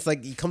 and then it's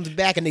like he comes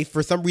back, and they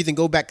for some reason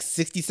go back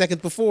 60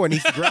 seconds before, and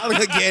he's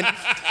growling again.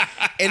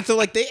 And so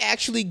like they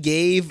actually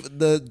gave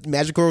the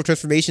Magic Girl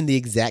transformation the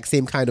exact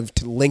same kind of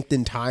length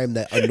in time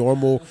that a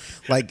normal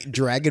like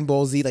Dragon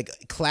Ball Z, like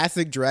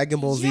classic Dragon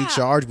Ball Z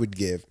charge would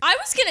give. I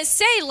was gonna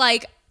say,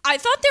 like, I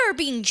thought they were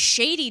being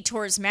shady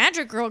towards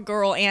Magic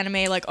Girl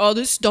anime, like, oh,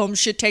 this dumb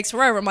shit takes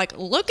forever. I'm like,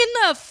 look in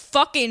the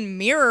fucking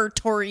mirror,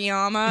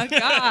 Toriyama.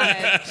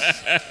 God.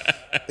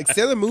 Like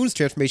Sailor Moon's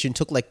transformation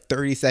took like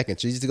 30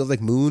 seconds. She just goes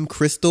like moon,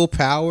 crystal,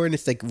 power, and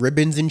it's like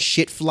ribbons and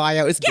shit fly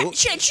out. It's Yeah,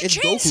 she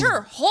changed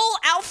her whole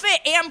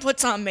outfit and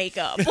puts on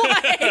makeup.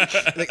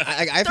 Like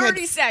I've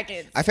 30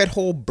 seconds. I've had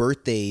whole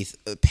birthdays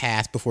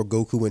pass before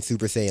Goku went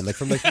Super Saiyan. Like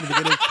from the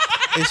beginning,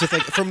 it's just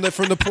like from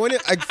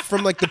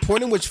the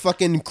point in which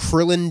fucking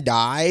Krillin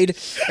died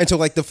until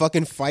like the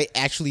fucking fight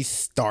actually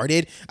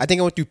started. I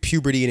think I went through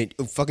puberty and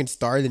it fucking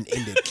started and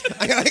ended.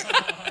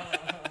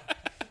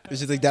 It's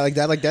just like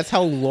that. Like that's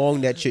how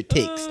long that shit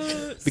takes.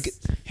 Because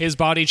His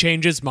body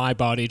changes, my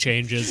body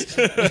changes.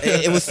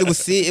 it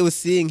was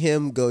seeing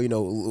him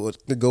go,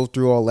 go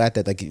through all that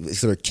like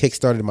sort of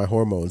kickstarted my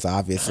hormones,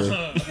 obviously.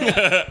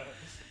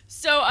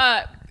 So,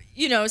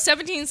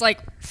 17's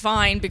like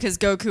fine because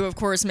Goku, of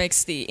course,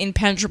 makes the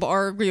impenetrable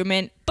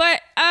argument.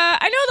 But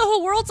I know the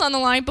whole world's on the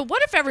line, but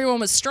what if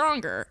everyone was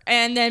stronger?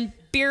 And then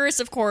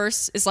Beerus, of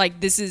course, is like,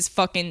 this is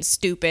fucking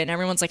stupid. And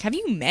everyone's like, have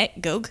you met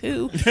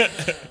Goku?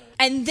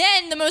 And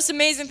then the most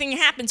amazing thing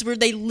happens where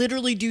they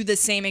literally do the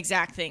same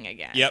exact thing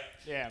again. Yep.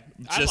 Yeah,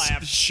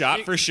 Just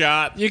shot for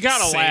shot. You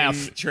gotta same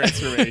laugh.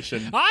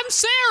 Transformation. I'm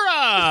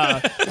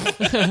Sarah.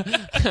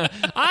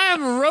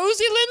 I'm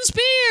Rosie Lynn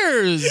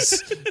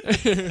Spears.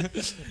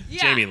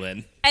 Yeah. Jamie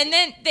Lynn. And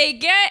then they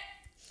get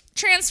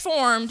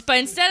transformed, but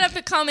instead of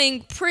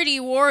becoming pretty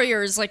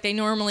warriors like they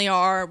normally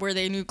are, where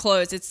they new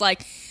clothes, it's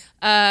like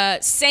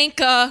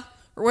Sanka,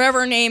 or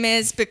whatever her name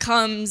is,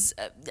 becomes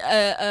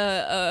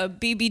a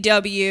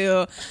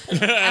BBW.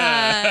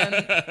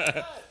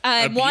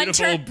 A one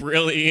beautiful,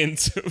 brilliant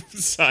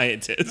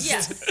scientist.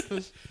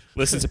 Yes.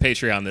 Listen to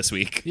Patreon this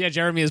week. Yeah,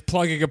 Jeremy is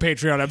plugging a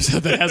Patreon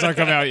episode that has not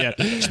come out yet.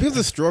 She becomes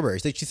a strawberry.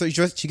 She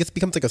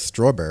becomes like a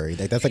strawberry.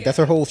 That's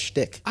her whole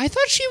shtick. I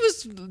thought she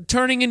was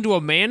turning into a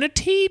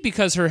manatee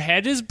because her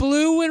head is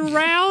blue and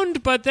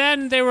round, but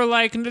then they were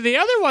like, the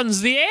other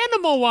one's the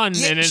animal one.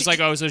 Yeah, and it's like,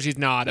 oh, so she's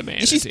not a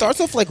manatee. She starts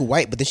off like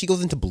white, but then she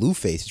goes into blue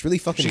face. It's really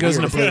fucking She goes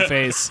weird. into blue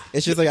face.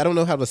 It's just like, I don't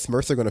know how the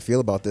Smurfs are going to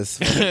feel about this.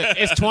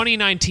 It's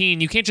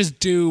 2019. You can't just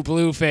do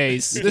blue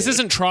face. This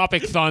isn't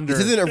Tropic Thunder.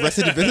 This isn't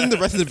Arrested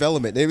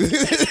Development.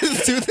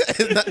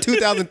 It's not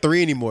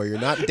 2003 anymore. You're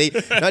not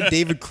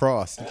David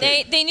Cross.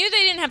 They knew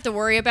they didn't have to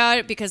worry about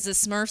it because the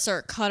Smurfs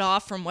are cut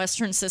off from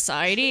Western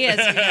society, as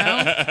you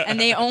know, and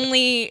they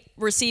only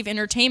receive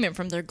entertainment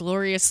from their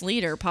glorious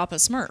leader, Papa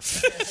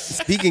Smurf.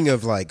 Speaking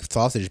of like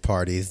sausage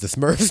parties, the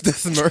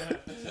Smurfs.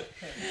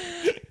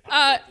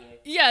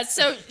 Yeah,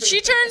 so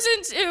she turns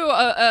into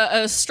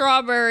a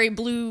strawberry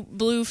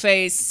blue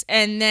face,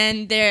 and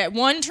then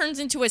one turns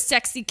into a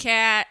sexy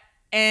cat,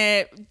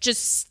 and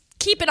just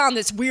keep it on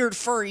this weird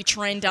furry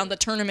trend down the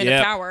Tournament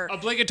of Power.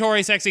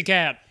 Obligatory sexy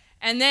cat.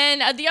 And then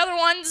the other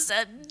one's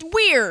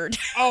weird.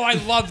 Oh, I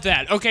love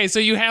that. Okay, so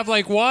you have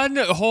like one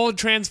whole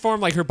transform,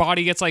 like her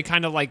body gets like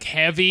kind of like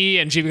heavy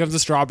and she becomes a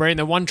strawberry, and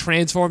then one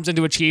transforms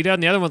into a cheetah,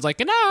 and the other one's like,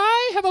 no,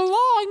 I have a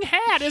long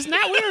hat. Isn't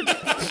that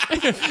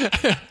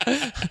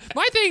weird?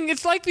 My thing,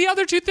 it's like the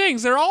other two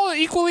things. They're all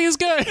equally as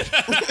good.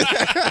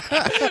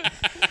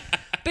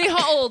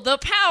 Behold, the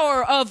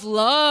power of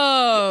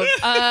love.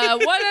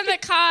 One of the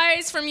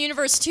Kais from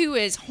Universe 2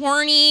 is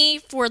horny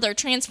for their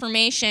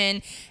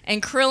transformation,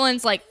 and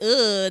Krillin's like,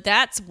 ugh,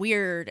 that's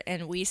weird.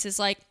 And Whis is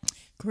like,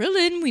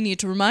 Krillin, we need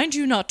to remind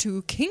you not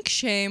to kink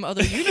shame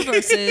other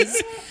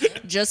universes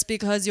just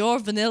because your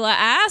vanilla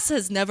ass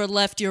has never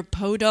left your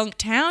podunk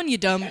town, you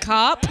dumb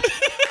cop.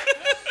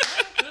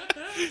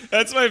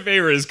 That's my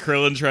favorite is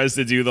Krillin tries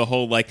to do the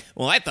whole like,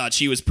 well, I thought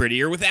she was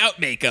prettier without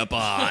makeup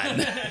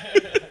on.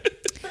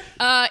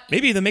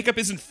 Maybe the makeup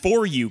isn't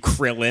for you,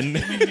 Krillin.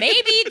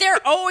 Maybe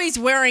they're always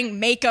wearing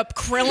makeup,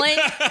 Krillin.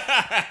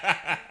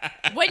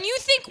 When you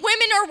think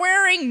women are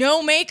wearing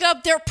no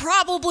makeup, they're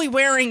probably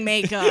wearing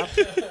makeup.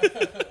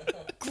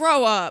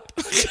 Grow up.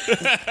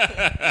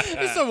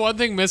 It's the one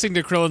thing missing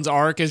to Krillin's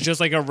arc is just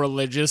like a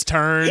religious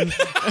turn.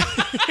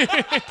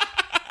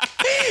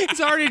 He's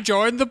already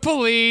joined the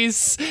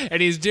police,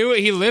 and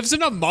he lives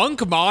in a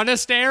monk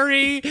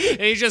monastery,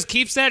 and he just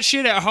keeps that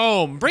shit at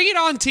home. Bring it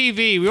on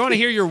TV. We want to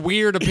hear your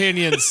weird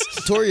opinions.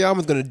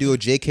 Toriyama's going to do a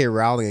J.K.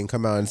 Rowling and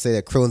come out and say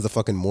that Krillin's a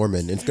fucking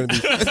Mormon. It's going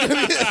to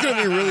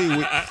be really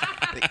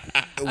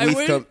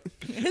weird.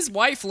 His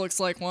wife looks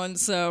like one,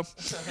 so.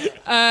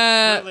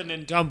 Krillin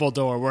and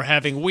Dumbledore were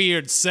having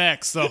weird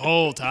sex the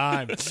whole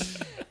time.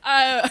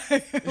 Oh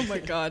my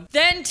god.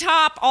 Then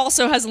Top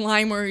also has a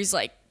line where he's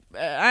like,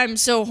 I'm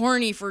so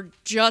horny for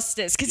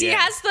justice, because he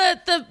has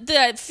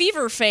the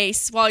fever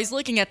face while he's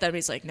looking at them.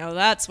 He's like, no,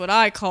 that's what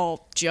I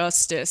call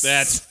justice.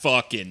 That's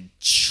fucking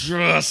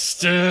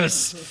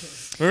justice.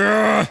 So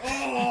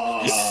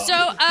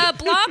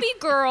Blobby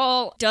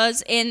Girl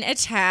does an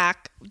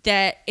attack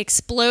that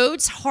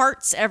explodes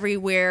hearts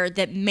everywhere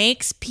that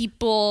makes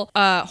people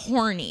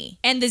horny,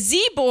 and the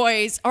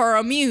Z-Boys are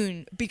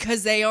immune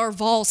because they are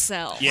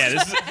Volcel. Yeah,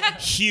 this is a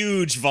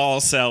huge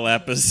Volcel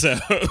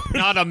episode.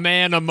 Not a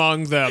man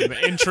among them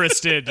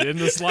interested in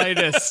the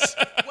slightest.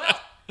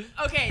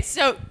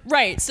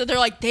 So they're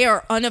like, they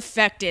are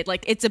unaffected.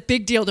 Like, it's a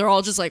big deal. They're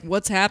all just like,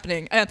 what's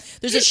happening?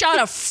 There's a shot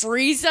of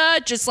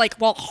Frieza just like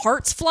while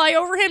hearts fly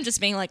over him, just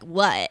being like,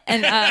 what?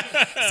 And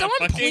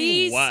someone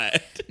please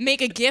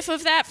make a GIF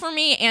of that for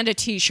me and a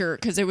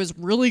t-shirt because it was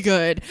really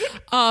good.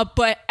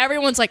 But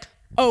everyone's like,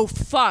 oh,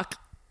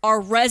 fuck, our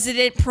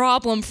resident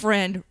problem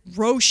friend,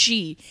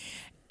 Roshi.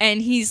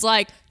 And he's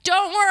like,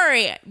 don't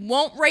worry,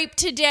 won't rape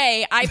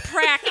today. I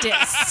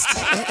practiced.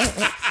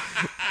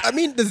 I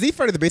mean, the Z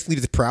Fighters are basically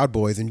just Proud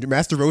Boys, and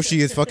Master Roshi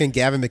is fucking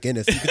Gavin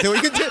McInnes.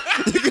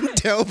 You can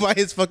tell by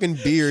his fucking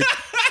beard.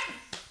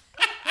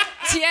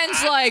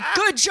 Tien's like,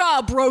 good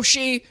job,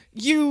 Roshi.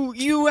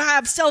 You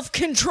have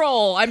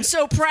self-control. I'm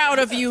so proud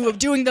of you of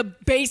doing the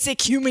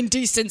basic human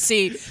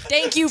decency.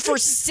 Thank you for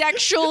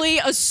sexually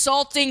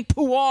assaulting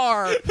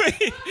Puar.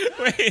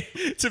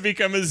 Wait. To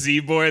become a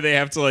Z-boy, they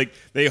have to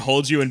they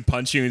hold you and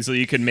punch you until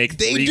you can make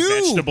They three do.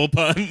 vegetable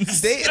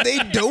puns. They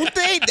don't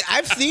they?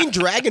 I've seen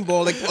Dragon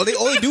Ball. Like all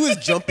they do is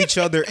jump each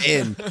other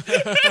in.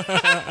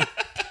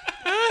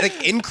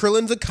 Like in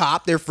Krillin's a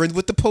cop. They're friends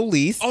with the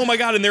police. Oh my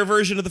god! And their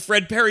version of the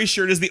Fred Perry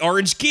shirt is the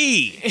orange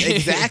key.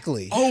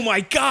 Exactly. Oh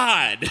my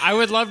god! I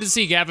would love to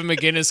see Gavin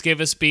McInnes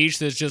give a speech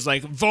that's just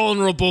like,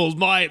 vulnerable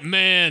white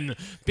man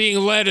being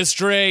led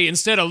astray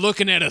instead of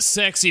looking at a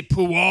sexy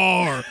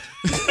Puar.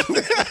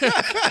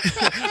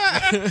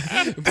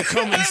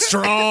 Becoming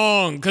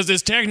strong because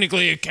it's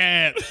technically a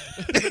cat.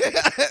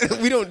 I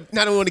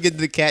don't want to get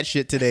into the cat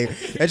shit today.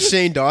 That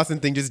Shane Dawson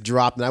thing just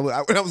dropped, and when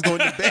I was going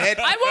to bed.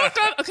 I woke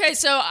up. Okay,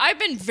 so I've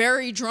been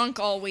very drunk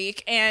all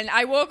week, and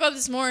I woke up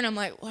this morning. I'm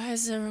like, why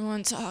is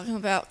everyone talking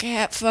about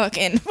cat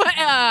fucking? And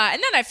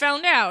then I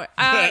found out.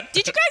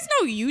 Did you guys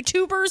know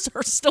YouTubers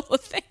are still a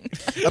thing?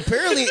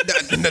 Apparently,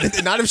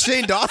 not if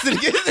Shane Dawson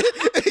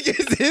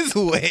gets his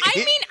way. I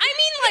mean,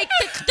 like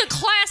the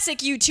classic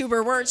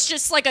YouTuber where it's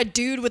just like a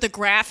dude with a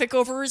graphic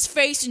over his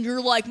face, and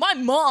you're like, my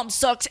mom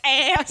sucks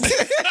ass.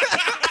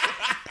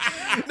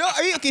 No,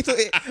 I mean, okay, so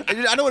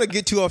I don't want to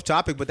get too off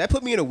topic, but that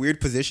put me in a weird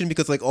position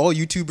because like all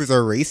YouTubers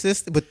are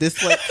racist, but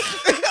this like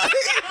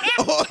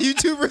all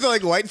YouTubers are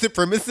like white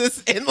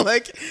supremacists, and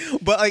like,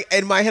 but like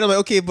in my head I'm like,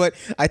 okay, but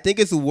I think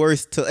it's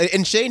worse to.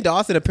 And Shane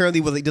Dawson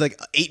apparently did like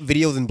 8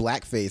 videos in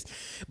blackface,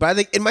 but I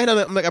think in my head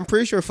I'm like, I'm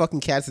pretty sure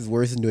fucking Cats is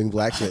worse than doing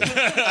blackface.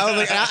 I was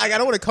like, I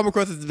don't want to come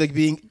across as like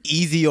being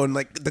easy on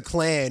like the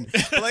Klan.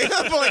 But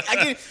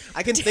I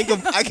can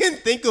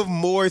think of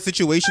more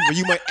situations where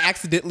you might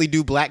accidentally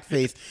do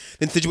blackface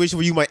than situations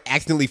where you might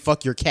accidentally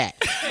fuck your cat.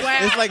 Wow.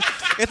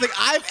 It's like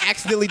I've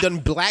accidentally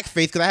done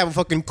blackface because I have a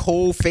fucking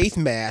cold face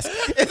mask.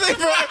 It's like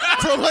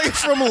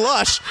from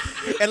Lush,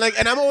 and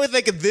I'm always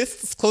like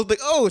this close, like,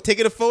 oh,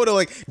 taking a photo,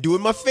 like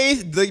doing my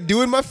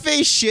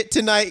face shit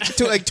tonight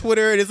to like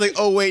Twitter, and it's like,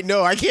 oh wait,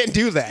 no, I can't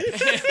do that.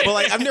 But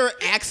like I've never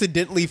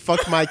accidentally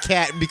fucked my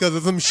cat because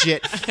of some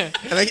shit.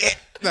 And like,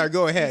 no,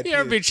 go ahead. You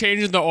ever be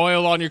changing the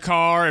oil on your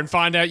car and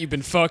find out you've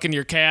been fucking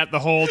your cat the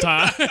whole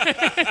time?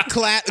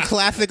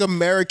 Classic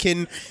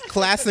American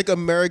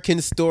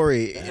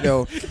story, you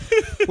know.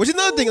 Which is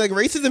another thing. Like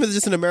racism is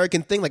just an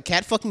American thing. Like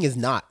cat fucking is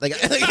not. Like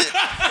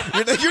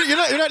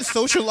you're not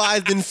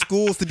socialized in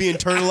schools to be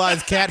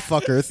internalized cat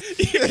fuckers.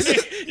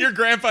 Your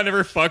grandpa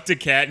never fucked a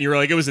cat, and you were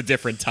like, it was a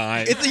different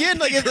time. It's the end.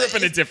 Like you grew up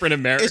in a different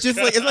America. It's just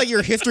like it's like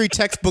your history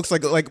textbooks,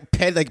 like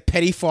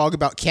petty fog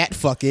about cat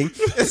fucking.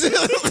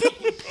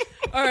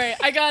 All right,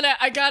 I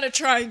gotta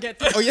try and get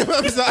this. Oh yeah,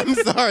 I'm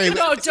sorry.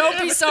 No, don't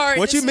be sorry.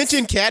 Once you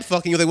mentioned cat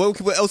fucking, you're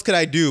like, what else could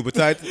I do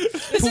besides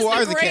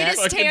Puar's a cat?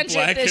 greatest Fucking tangent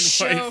black and this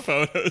white show.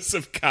 photos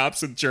of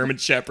cops with German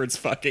shepherds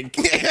fucking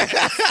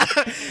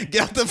cats.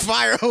 Get out the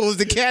fire hose.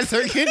 The cats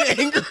are getting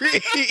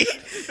angry.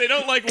 They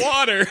don't like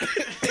water.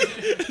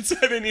 That's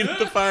why they needed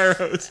the fire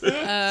hose.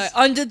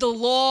 Under the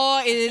law,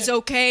 it is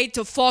okay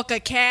to fuck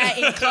a cat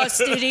in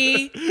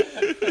custody.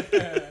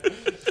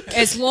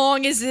 As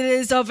long as it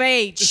is of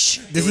age.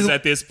 It was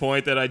at this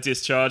point that I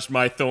discharged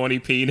my thorny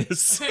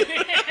penis.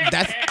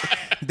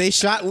 They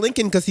shot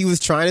Lincoln because he was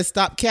trying to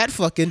stop cat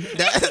fucking.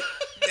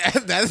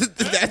 That's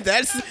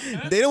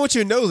they don't want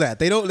you to know that.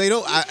 They don't.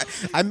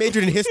 I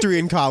majored in history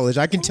in college.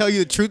 I can tell you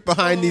the truth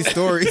behind these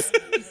stories.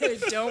 They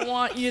don't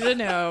want you to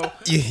know.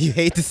 You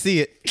hate to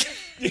see it.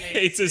 You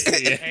hate to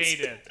see it. Hate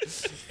it.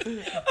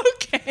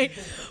 Okay.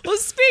 Well,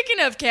 speaking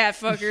of cat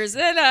fuckers,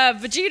 then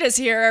Vegeta's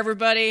here,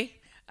 everybody.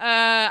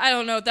 I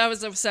don't know if that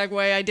was a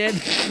segue I did.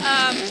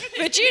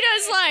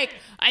 Vegeta's like,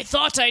 I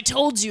thought I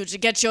told you to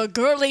get your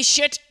girly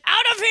shit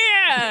out of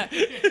here.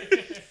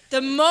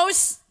 The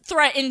most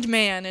threatened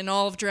man in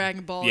all of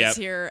Dragon Ball is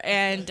here,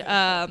 and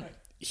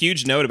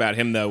Huge note about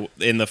him, though,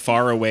 in the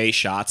far away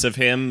shots of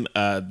him,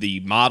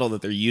 the model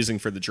that they're using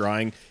for the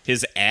drawing,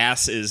 his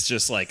ass is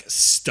just like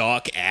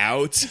stuck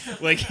out.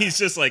 Like he's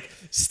just like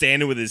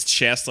standing with his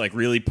chest like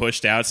really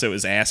pushed out so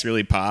his ass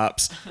really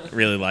pops.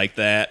 Really like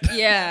that.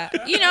 yeah,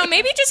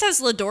 maybe he just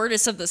has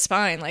Lordortus of the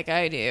spine like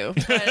I do.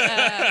 But,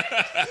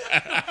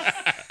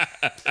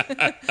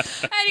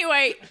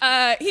 anyway,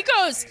 he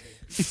goes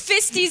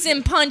fisties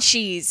and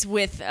punchies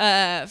with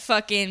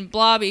fucking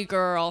Blobby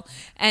Girl,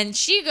 and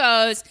she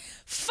goes,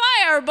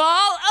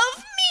 fireball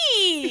of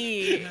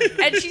me!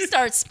 And she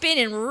starts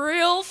spinning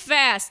real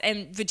fast.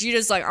 And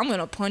Vegeta's like, I'm going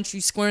to punch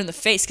you square in the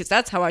face because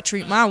that's how I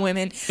treat my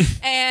women.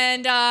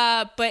 And,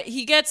 but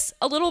he gets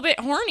a little bit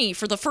horny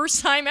for the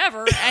first time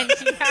ever, and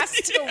he has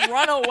to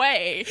run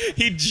away.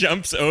 He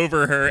jumps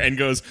over her and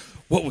goes,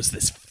 "What was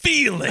this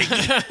feeling?"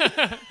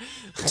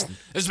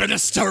 There's been a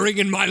stirring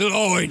in my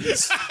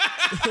loins.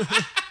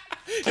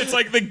 It's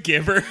like the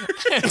Giver.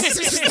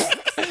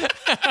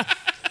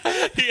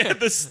 He had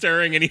the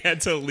stirring and he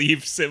had to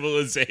leave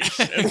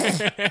civilization.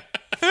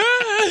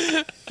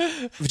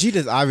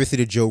 Vegeta's obviously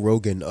the Joe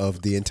Rogan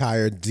of the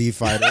entire Z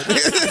Fighter.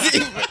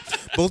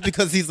 Both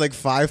because he's like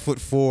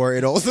 5'4"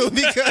 and also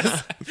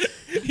because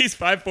He's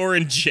 5'4"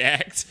 and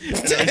jacked.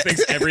 So he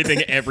thinks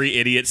everything every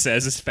idiot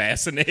says is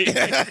fascinating.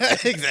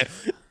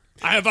 exactly.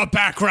 I have a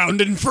background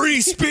in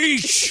free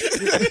speech.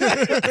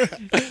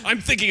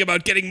 I'm thinking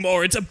about getting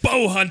more into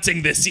bow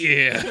hunting this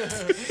year.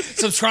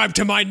 Subscribe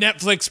to my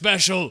Netflix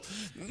special,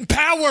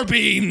 Power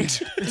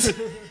Beamed.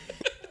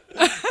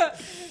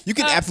 You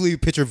can absolutely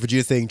picture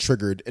Vegeta saying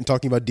 "triggered" and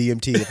talking about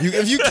DMT.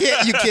 If you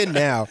can't, you can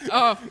now.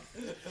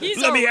 He's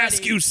Let me already-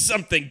 ask you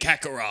something,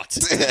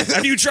 Kakarot.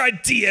 Have you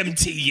tried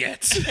DMT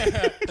yet?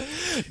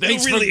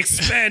 It'll really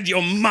expand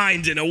your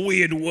mind in a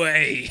weird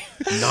way.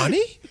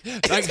 Nani?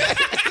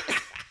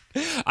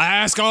 I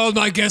ask all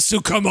my guests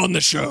who come on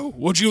the show,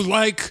 would you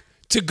like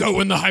to go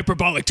in the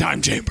hyperbolic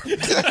time chamber?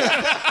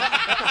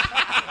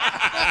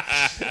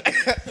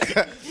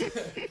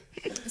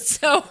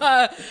 So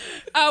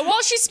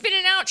while she's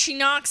spinning out, she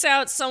knocks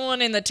out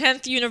someone in the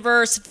 10th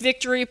universe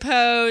victory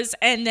pose,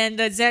 and then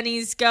the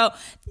Zennies go,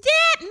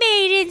 "That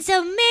maiden's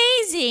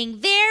amazing,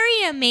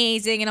 very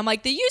amazing." And I'm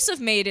like, the use of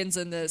maidens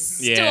in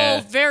this Yeah.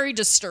 still very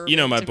disturbing. You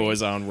know my to me.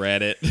 boys on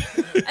Reddit.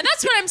 And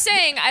that's what I'm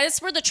saying.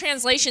 That's where the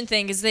translation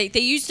thing is. They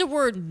use the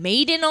word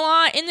maiden a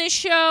lot in this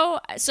show,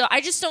 so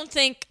I just don't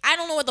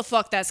know what the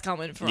fuck that's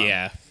coming from.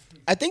 Yeah.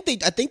 I think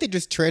they're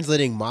just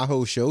translating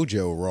Maho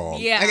Shoujo wrong.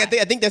 Yeah. Like,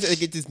 I think that's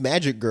like, it's this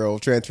magic girl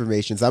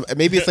transformations.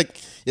 Maybe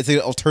it's an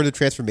alternative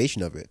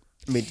transformation of it.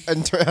 I mean,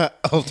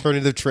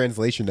 alternative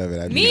translation of it.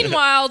 I mean.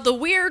 Meanwhile, the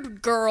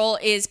weird girl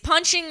is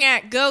punching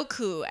at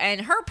Goku,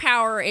 and her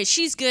power is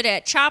she's good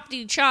at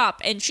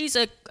chop-de-chop, and she's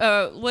a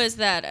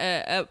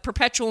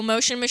perpetual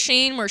motion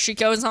machine where she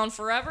goes on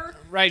forever.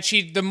 Right,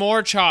 the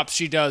more chops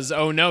she does,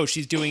 oh no,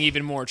 she's doing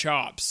even more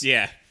chops.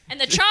 Yeah. And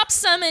the chop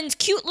summons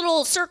cute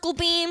little circle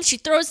beams. She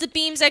throws the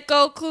beams at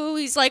Goku.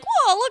 He's like,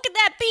 whoa, look at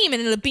that beam.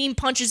 And then the beam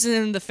punches him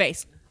in the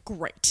face.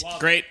 Great.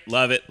 Great.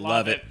 Love it.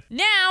 Love it.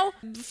 Now,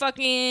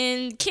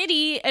 fucking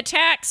Kitty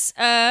attacks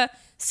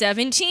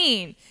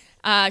 17.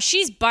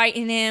 She's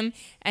biting him,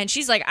 and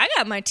she's like, "I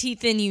got my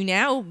teeth in you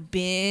now,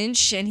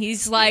 bitch." And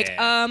he's like,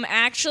 Yeah.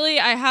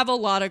 Actually, I have a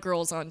lot of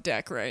girls on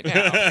deck right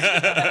now.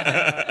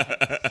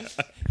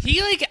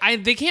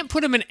 They can't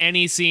put him in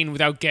any scene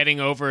without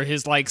getting over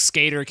his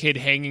skater kid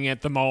hanging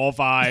at the mall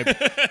vibe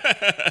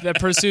that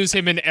pursues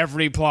him in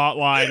every plot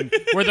line,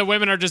 where the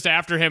women are just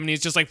after him and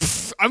he's just like,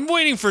 "I'm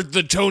waiting for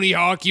the Tony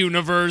Hawk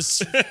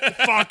universe.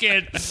 Fuck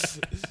it."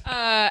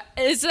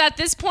 It's at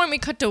this point we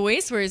cut to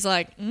Waste where he's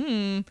like,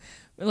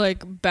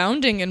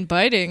 bounding and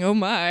biting, oh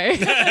my.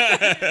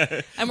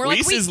 And we're like,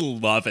 Reese is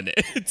loving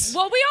it.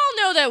 well, we all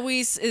know that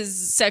Weiss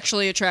is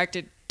sexually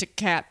attracted to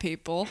cat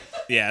people.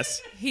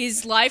 Yes.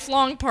 His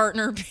lifelong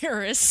partner,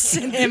 Beerus,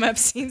 and him have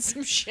seen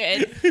some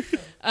shit.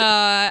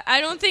 I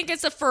don't think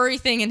it's a furry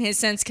thing in his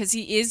sense because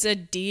he is a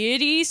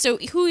deity, so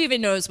who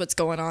even knows what's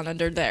going on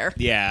under there?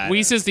 Yeah.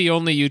 Weiss is the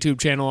only YouTube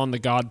channel on the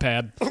God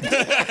Pad.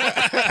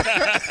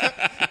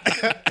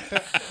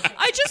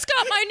 I just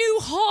got my new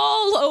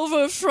haul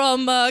over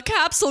from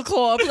Capsule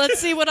Corp. Let's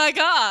see what I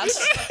got.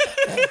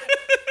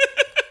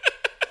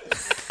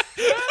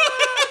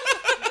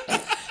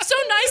 So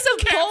nice of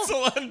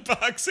Capsule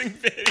unboxing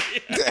video.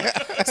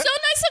 So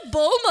nice of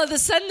Bulma to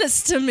send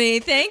this to me.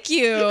 Thank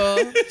you.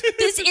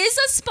 This is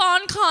a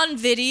SpawnCon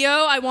video.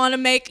 I want to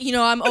make,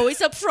 I'm always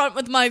upfront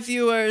with my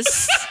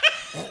viewers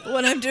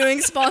when I'm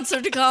doing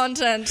sponsored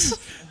content.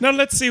 Now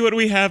let's see what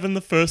we have in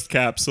the first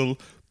capsule.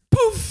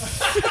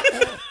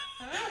 Poof!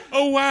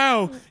 Oh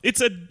wow,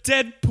 it's a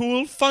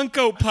Deadpool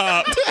Funko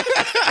Pop.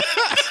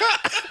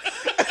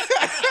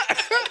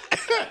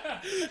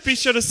 Be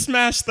sure to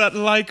smash that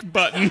like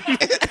button.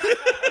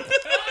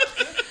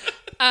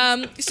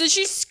 So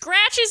she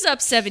scratches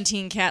up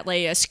 17 Cat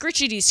Leia,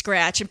 scritchity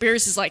scratch, and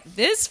Beerus is like,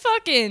 this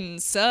fucking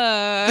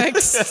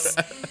sucks.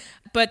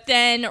 But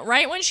then,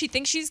 right when she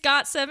thinks she's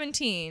got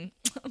 17,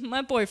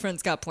 my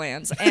boyfriend's got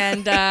plans.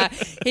 And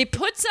he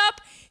puts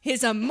up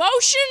his emotional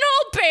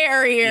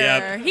barrier.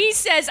 Yep. He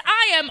says,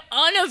 I am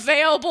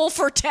unavailable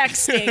for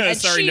texting. And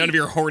Sorry, none of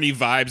your horny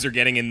vibes are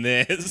getting in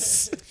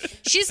this.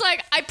 She's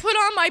like, I put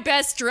on my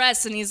best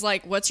dress. And he's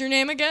like, what's your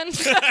name again?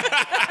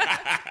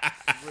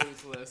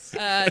 Ruthless.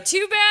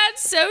 Too bad,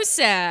 so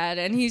sad.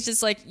 And he's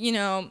just like,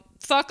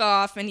 fuck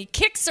off. And he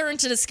kicks her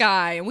into the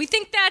sky. And we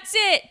think that's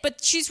it.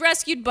 But she's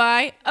rescued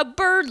by a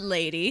bird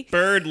lady.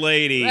 Bird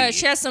lady.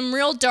 She has some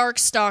real dark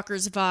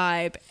stalkers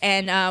vibe.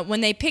 And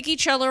when they pick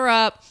each other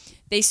up,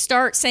 They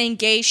start saying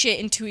gay shit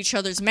into each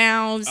other's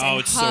mouths. Oh, and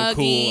it's so cool. I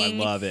hugging,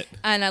 love it.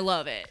 and I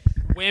love it.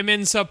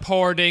 Women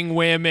supporting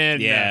women.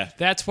 Yeah.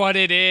 That's what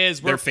it is.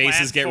 Their We're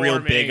faces get real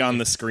big platforming. on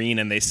the screen,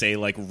 and they say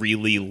like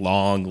really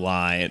long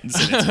lines,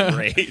 and it's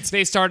great.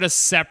 They start a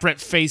separate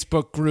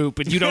Facebook group,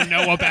 and you don't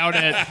know about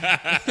it.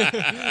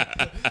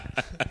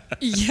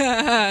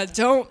 Yeah,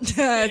 don't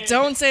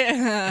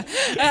say.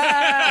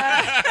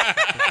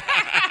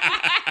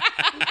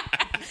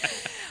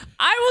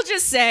 I will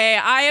just say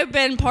I have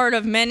been part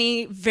of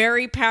many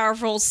very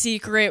powerful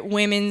secret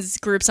women's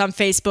groups on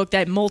Facebook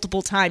that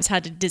multiple times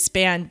had to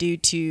disband due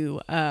to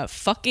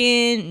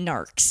fucking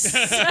narcs.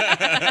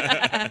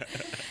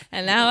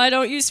 And now I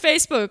don't use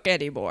Facebook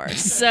anymore.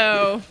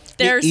 So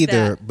there's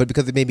either, that. but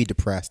because it made me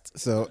depressed,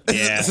 so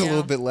it's a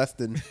little bit less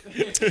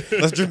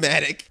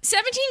dramatic.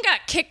 17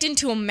 got kicked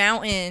into a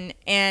mountain,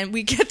 and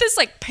we get this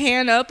like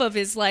pan up of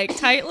his like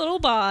tight little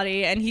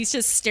body, and he's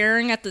just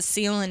staring at the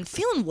ceiling,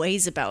 feeling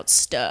ways about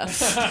stuff.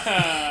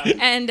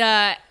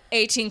 And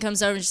 18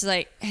 comes over and she's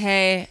like,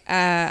 "Hey,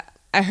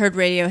 I heard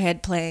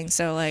Radiohead playing,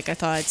 so like I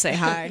thought I'd say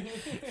hi."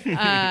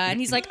 And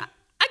he's like,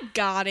 "I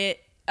got it.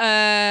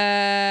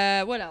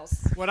 What else?"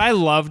 What I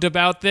loved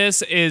about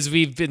this is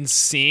we've been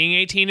seeing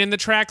 18 in the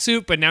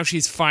tracksuit, but now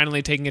she's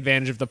finally taking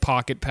advantage of the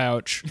pocket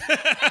pouch.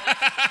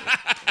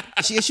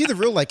 She's a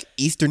real like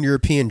Eastern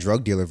European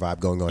drug dealer vibe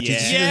going on.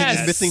 Yes.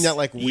 She's missing that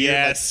like weird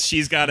Yes,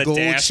 she's got a gold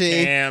dash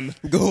cam.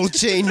 gold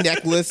chain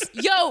necklace.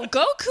 Yo,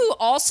 Goku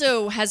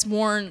also has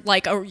worn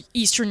like a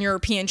Eastern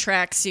European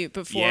tracksuit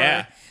before.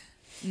 Yeah.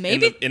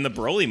 Maybe. In the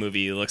Broly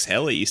movie, he looks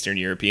hella Eastern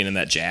European in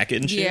that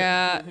jacket and shit.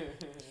 Yeah.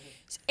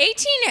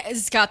 18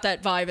 has got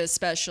that vibe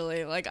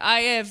especially. Like, I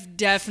have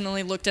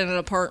definitely looked at an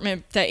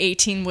apartment that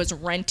 18 was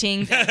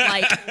renting that,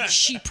 like,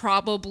 she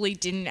probably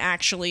didn't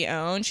actually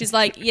own. She's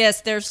like,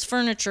 yes, there's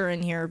furniture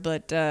in here,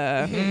 but,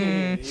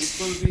 It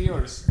will be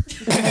yours.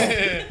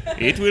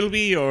 It will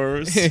be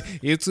yours.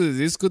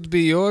 This could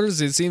be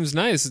yours. It seems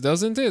nice,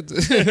 doesn't it?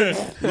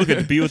 Look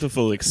at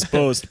beautiful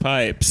exposed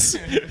pipes.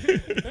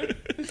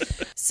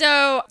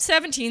 So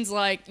 17's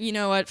like, you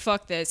know what,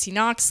 fuck this. He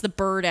knocks the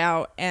bird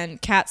out,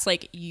 and Kat's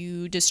like,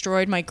 you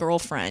destroyed my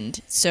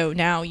girlfriend, so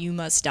now you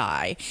must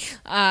die.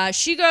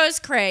 She goes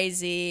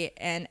crazy,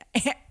 and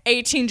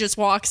 18 just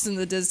walks in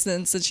the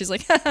distance, and she's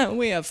like,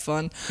 we have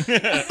fun.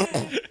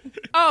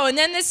 Oh, and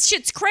then this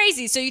shit's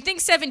crazy. So you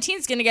think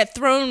 17's gonna get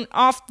thrown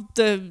off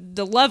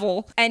the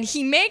level, and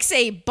he makes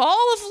a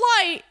ball of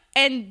light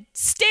and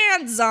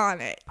stands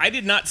on it. I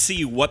did not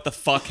see what the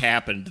fuck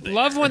happened there.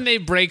 Love when they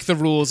break the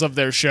rules of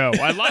their show.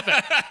 I love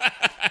it.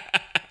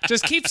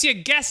 Just keeps you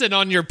guessing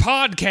on your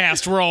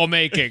podcast we're all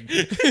making.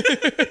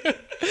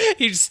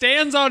 He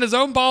stands on his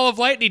own ball of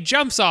light and he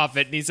jumps off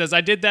it and he says,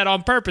 I did that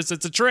on purpose.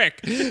 It's a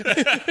trick.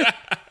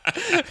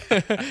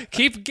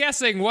 Keep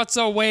guessing what's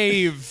a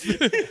wave.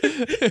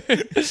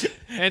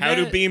 And How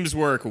do beams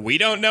work? We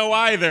don't know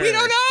either. We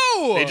don't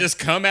know. They just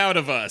come out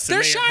of us. They're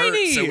and they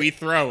shiny. Hurt, so we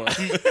throw them.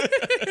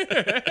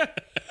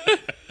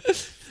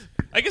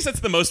 I guess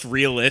that's the most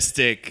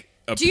realistic.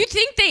 Do you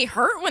think they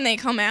hurt when they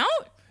come out?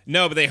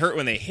 No, but they hurt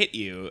when they hit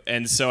you.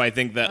 And so I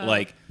think that,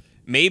 like,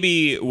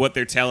 maybe what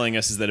they're telling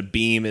us is that a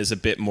beam is a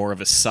bit more of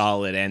a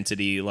solid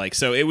entity. Like,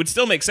 so it would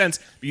still make sense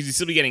because you'd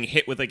still be getting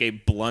hit with, like, a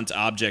blunt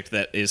object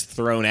that is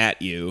thrown at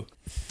you.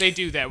 They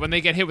do that. When they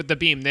get hit with the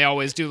beam, they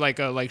always do like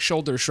a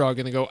shoulder shrug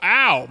and they go,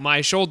 ow,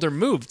 my shoulder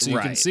moved, so you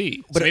can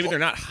see. But maybe they're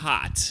not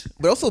hot.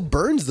 But it also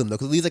burns them though,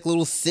 because it leaves like a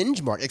little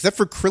singe mark. Except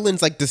for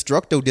Krillin's like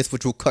Destructo disc,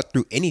 which will cut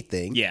through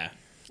anything. Yeah.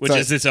 Which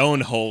is its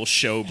own whole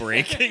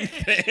show-breaking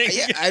thing.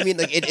 Yeah, I mean,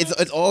 like it's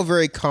all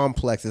very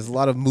complex. There's a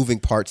lot of moving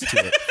parts to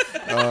it.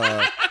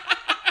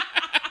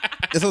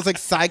 So it's like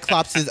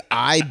Cyclops'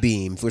 eye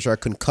beams, which are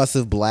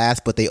concussive blasts,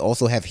 but they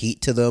also have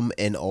heat to them,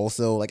 and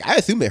also like I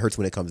assume it hurts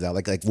when it comes out,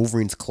 like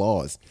Wolverine's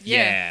claws.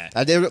 Yeah.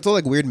 They're also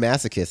like weird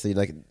masochists.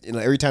 So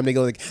every time they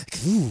go like,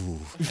 ooh,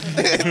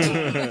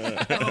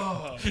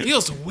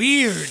 Feels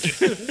weird.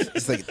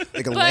 it's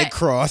like a leg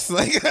cross.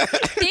 Like They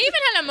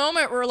even had a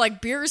moment where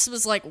like Beerus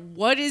was like,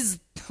 what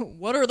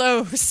are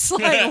those?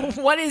 Like,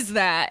 what is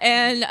that?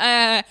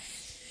 And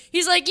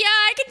he's like, yeah,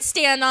 I can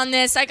stand on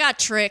this. I got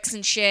tricks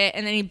and shit.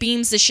 And then he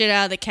beams the shit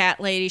out of the cat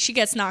lady. She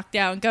gets knocked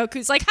down.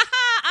 Goku's like,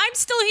 haha, I'm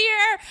still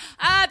here.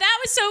 That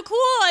was so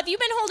cool. Have you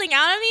been holding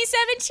out on me,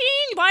 17?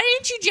 Why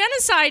didn't you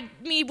genocide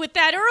me with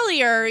that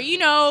earlier?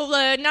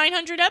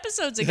 900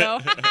 episodes ago.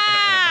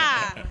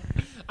 Ha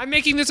I'm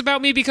making this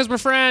about me because we're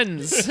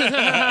friends.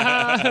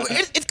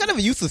 it's kind of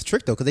a useless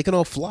trick though, because they can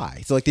all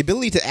fly. So like the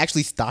ability to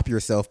actually stop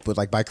yourself, but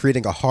like by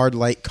creating a hard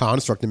light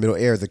construct in middle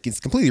air, is like, it's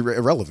completely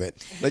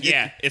irrelevant. Like,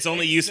 It's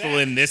only useful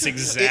in this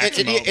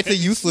exact moment. it's a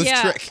useless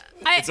trick.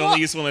 It's only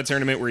useful in a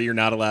tournament where you're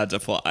not allowed to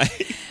fly.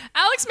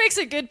 Alex makes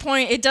a good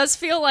point. It does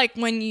feel like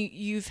when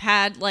you've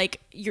had like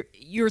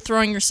you're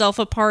throwing yourself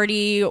a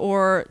party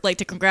or like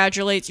to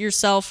congratulate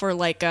yourself, or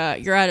like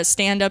you're at a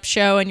stand-up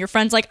show and your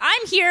friend's like,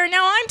 I'm here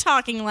now, I'm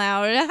talking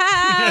loud.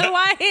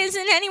 Why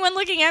isn't anyone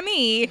looking at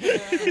me?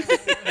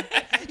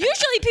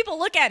 Usually people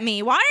look at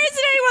me. Why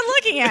isn't anyone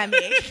looking at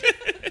me?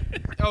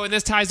 Oh, and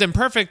this ties in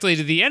perfectly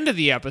to the end of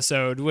the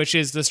episode, which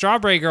is the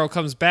Strawberry Girl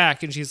comes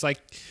back and she's like,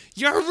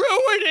 "You're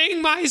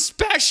ruining my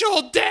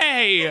special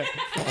day.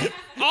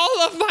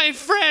 All of my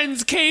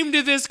friends came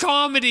to this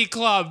comedy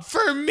club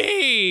for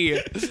me."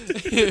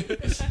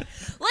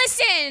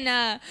 Listen,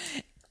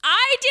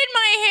 I did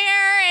my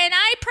hair and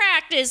I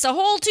practiced a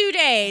whole 2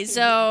 days,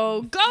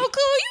 so Goku,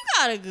 you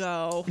gotta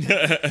go.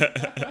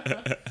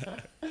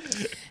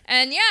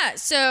 And yeah,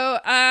 so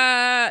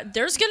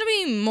there's gonna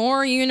be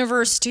more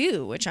Universe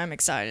 2, which I'm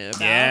excited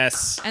about.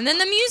 Yes. And then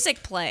the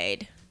music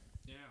played.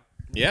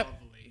 Yep.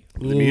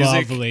 The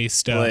music Lovely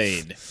stuff.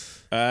 played.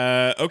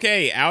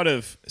 Okay, out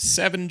of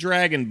 7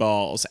 Dragon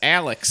Balls,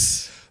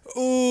 Alex.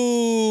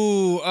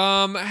 Ooh,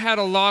 had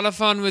a lot of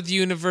fun with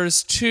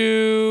Universe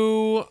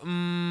 2.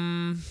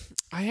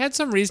 I had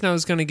some reason I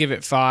was going to give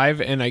it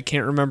 5, and I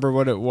can't remember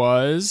what it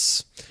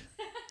was.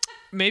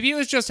 Maybe it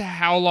was just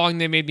how long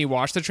they made me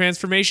watch the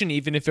transformation,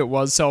 even if it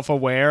was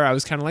self-aware. I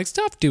was kind of like,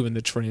 stop doing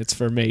the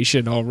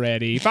transformation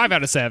already. 5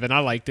 out of 7. I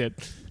liked it.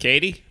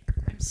 Katie?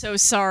 So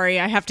sorry,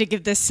 I have to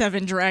give this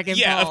 7 Dragon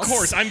Balls. Yeah, of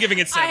course. I'm giving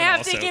it 7 I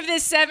have also. to give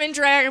this 7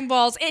 Dragon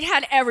Balls. It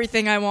had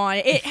everything I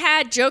wanted. It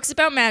had jokes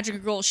about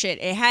magical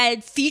shit. It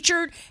had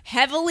featured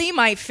heavily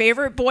my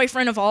favorite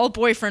boyfriend of all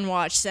boyfriend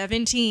watch,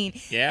 17.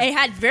 Yeah. It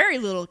had very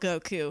little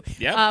Goku.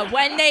 Yep.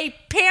 When they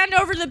panned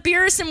over the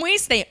Beerus and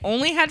Whis, they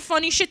only had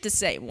funny shit to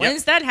say. When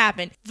does that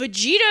happen?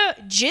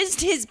 Vegeta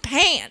jizzed his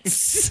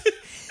pants.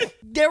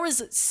 There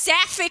was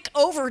sapphic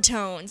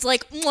overtones.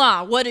 Like,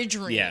 mwah, what a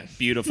dream. Yeah,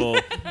 beautiful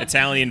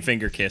Italian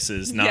finger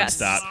kisses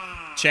nonstop.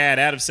 Chad,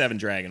 out of 7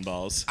 Dragon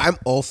Balls. I'm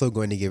also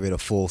going to give it a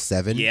full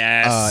 7.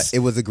 Yes. It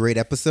was a great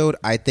episode.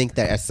 I think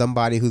that as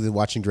somebody who's been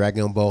watching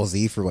Dragon Ball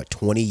Z for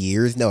 20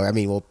 years? No, I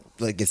mean, well,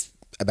 like it's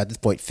about this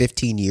point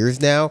 15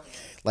 years now.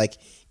 Like,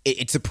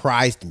 it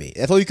surprised me.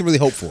 That's all you can really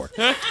hope for.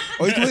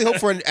 All you can really hope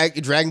for in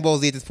Dragon Ball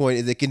Z at this point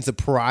is it can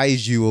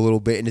surprise you a little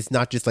bit, and it's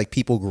not just like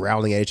people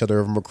growling at each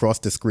other from across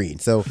the screen.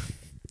 So,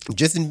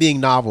 just in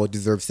being novel, it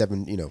deserves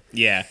 7.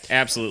 Yeah,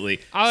 absolutely.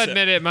 I'll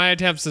admit it. My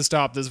attempts to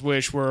stop this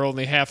wish were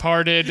only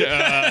half-hearted.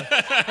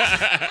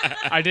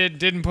 I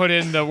didn't put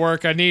in the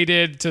work I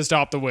needed to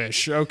stop the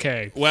wish.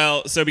 Okay.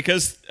 Well, so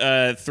because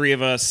 3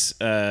 of us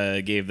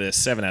gave this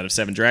 7 out of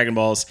 7 Dragon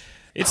Balls,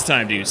 it's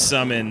time to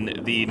summon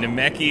the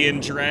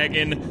Namekian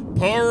dragon,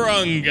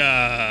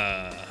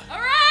 Porunga.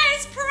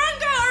 Arise,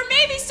 Purunga, or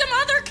maybe some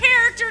other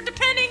character,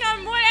 depending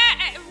on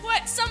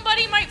what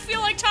somebody might feel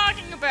like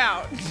talking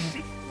about.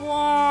 Wow.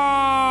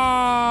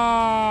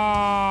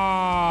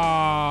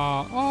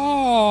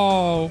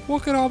 Oh,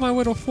 look at all my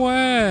little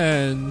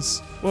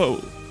friends. Whoa,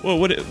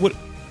 what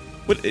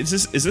is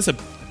this? Is this a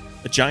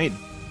giant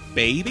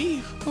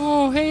baby?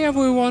 Oh, hey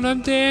everyone,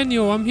 I'm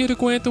Daniel. I'm here to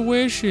grant the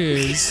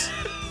wishes.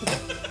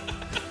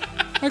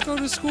 I go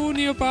to school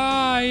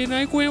nearby and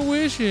I grant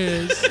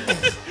wishes.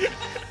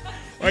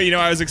 Well,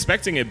 I was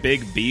expecting a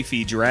big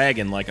beefy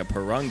dragon like a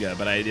Porunga,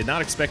 but I did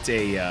not expect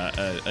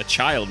a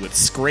child with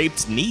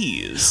scraped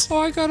knees. Oh,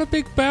 I got a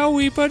big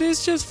belly, but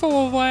it's just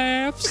full of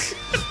laughs.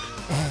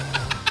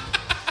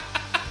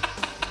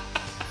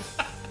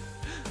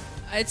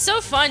 It's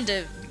so fun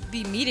to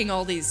be meeting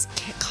all these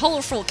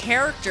colorful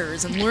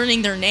characters and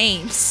learning their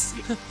names.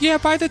 Yeah,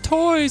 buy the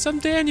toys. I'm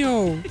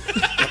Daniel.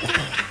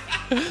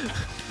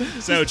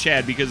 So,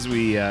 Chad, because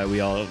we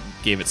all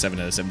gave it 7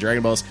 out of 7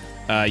 Dragon Balls,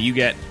 you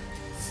get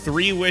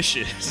 3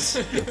 wishes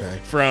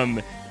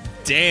from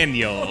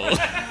Daniel.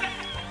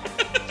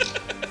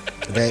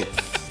 Okay.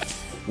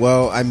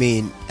 Well, I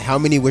mean, how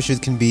many wishes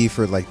can be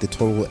for like the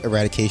total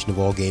eradication of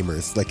all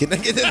gamers? Like, is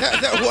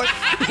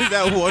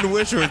that one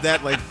wish, or is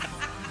that like?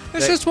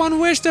 It's just one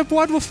wish that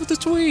one for the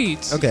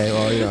tweets. Okay,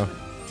 well,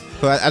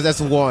 So that's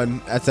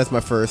one. That's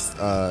my first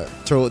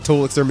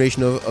total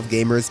extermination of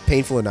gamers.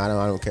 Painful or not,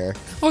 I don't care.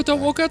 Oh,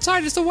 don't walk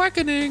outside. It's a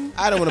reckoning.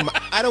 I don't want to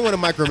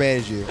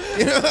micromanage you.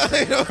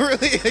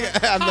 Really.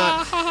 I'm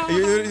not.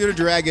 You're the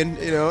dragon.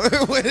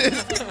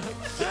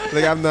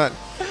 Like I'm not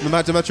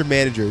your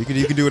manager. You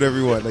can do whatever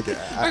you want. Like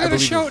I got a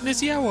shirt and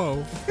it's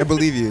yellow. I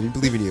believe you. I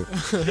believe in you.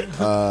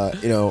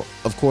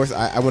 Of course,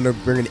 I want to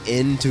bring an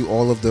end to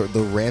all of the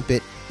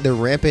rampant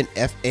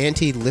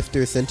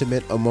anti-lifter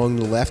sentiment among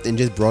the left, and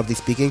just broadly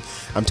speaking,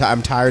 I'm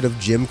tired of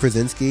John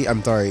Krasinski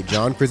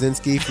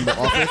from The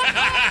Office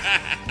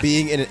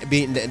being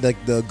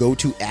like the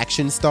go-to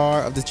action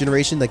star of this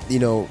generation. Like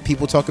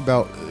people talk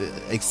about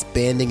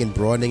expanding and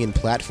broadening and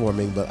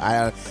platforming, but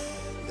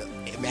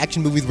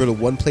action movies were the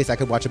one place I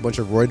could watch a bunch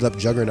of roided up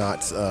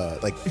juggernauts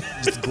like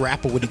just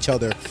grapple with each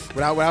other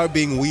without it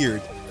being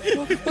weird.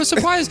 Well,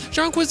 surprised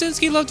John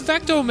Krasinski loved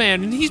Vecto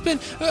Man, and he's been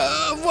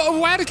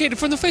eradicated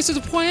from the face of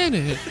the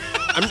planet.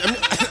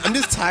 I'm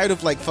just tired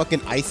of like fucking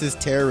ISIS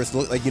terrorists,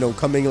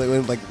 coming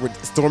like we're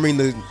storming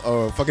the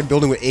fucking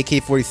building with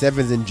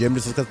AK-47s, and Jim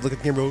just look at the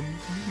camera.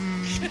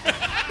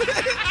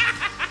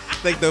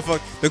 Like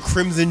the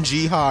Crimson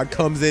Jihad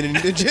comes in,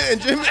 and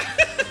Jim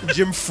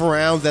Jim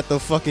frowns at the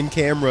fucking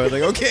camera.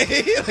 Like,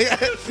 okay.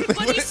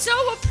 But he's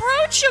so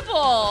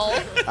approachable.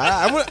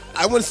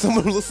 I want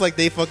someone who looks like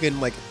they fucking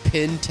like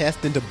pin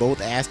test into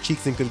both ass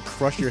cheeks and could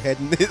crush your head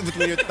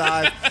between your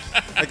thighs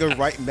like a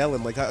ripe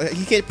melon. Like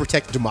he can't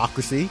protect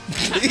democracy.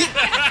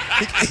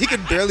 He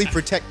could barely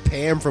protect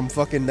Pam from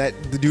fucking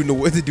the dude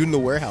in the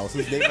warehouse.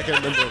 His name I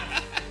can't remember.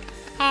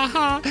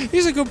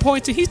 He's a good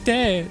point. He's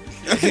dead.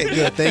 Okay,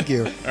 good. Thank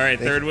you. All right,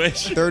 third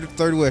wish.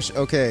 Third wish.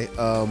 Okay.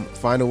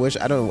 Final wish.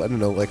 I don't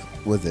know. Like,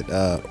 was it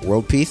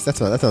world peace? That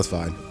sounds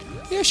fine.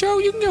 Yeah,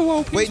 sure. You can get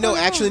world peace. Wait, no.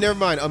 Actually, never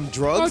mind.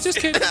 Drugs. Oh, just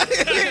kidding.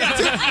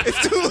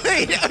 It's too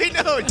late. I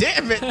know.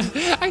 Damn it.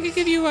 I could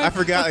give you I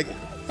forgot. Like,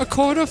 a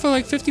quarter for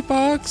like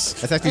 $50.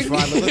 That's actually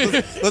fine.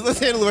 Let's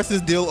handle the rest of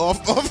this deal off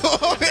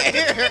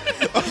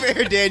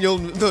air, Daniel.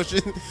 No,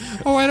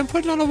 Oh, and I'm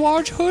putting on a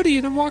large hoodie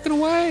and I'm walking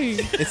away.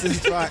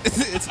 It's fine.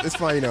 It's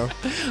fine, you know.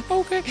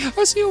 Okay,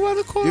 I'll see you around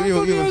the corner. You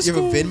have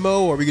a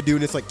Venmo, or we could do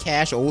this like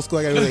cash, old school.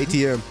 I gotta go to the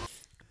ATM.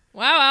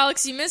 Wow,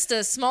 Alex, you missed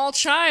a small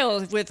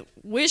child with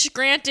wish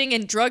granting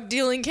and drug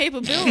dealing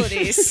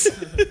capabilities.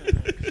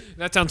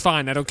 That sounds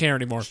fine. I don't care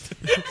anymore.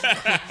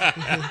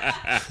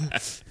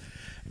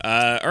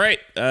 All right,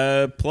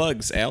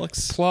 plugs,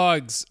 Alex.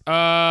 Plugs.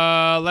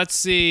 Let's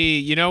see.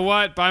 You know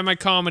what? Buy my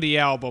comedy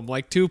album.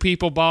 Like 2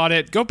 people bought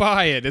it. Go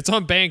buy it. It's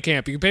on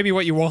Bandcamp. You can pay me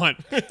what you want.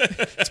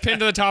 It's pinned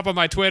to the top of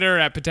my Twitter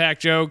at Patak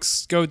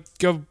Jokes. Go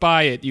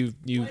buy it. You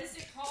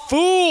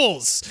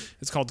fools.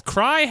 It's called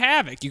Cry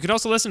Havoc. You can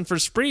also listen for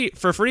free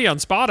on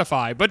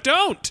Spotify, but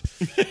don't.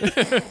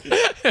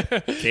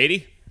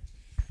 Katie?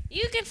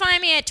 You can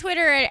find me at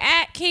Twitter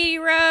at Katie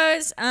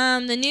Rose.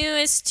 The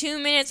newest 2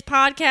 Minutes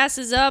podcast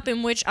is up,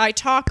 in which I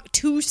talk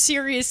too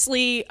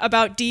seriously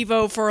about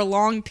Devo for a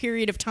long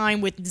period of time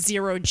with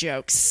 0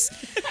 jokes.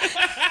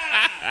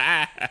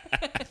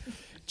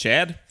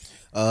 Chad?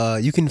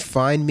 You can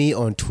find me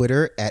on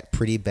Twitter at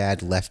Pretty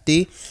Bad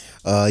Lefty.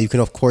 You can,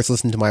 of course,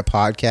 listen to my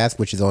podcast,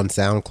 which is on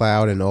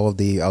SoundCloud and all of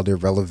the other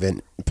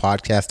relevant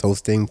podcast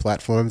hosting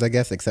platforms, I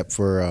guess, except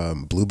for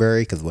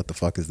Blueberry, because what the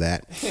fuck is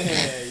that?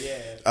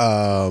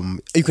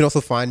 You can also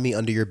find me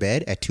under your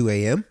bed at 2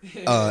 a.m.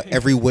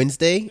 Every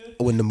Wednesday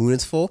when the moon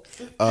is full.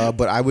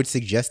 But I would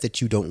suggest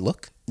that you don't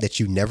look, that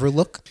you never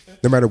look,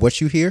 no matter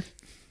what you hear.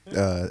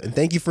 And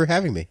thank you for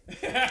having me.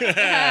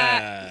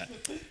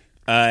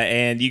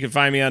 And you can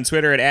find me on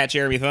Twitter at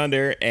Jeremy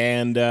Thunder.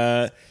 And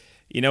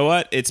you know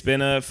what? It's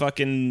been a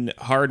fucking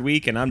hard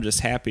week, and I'm just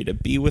happy to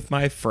be with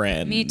my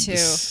friends. Me too.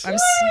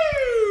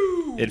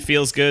 It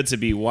feels good to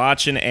be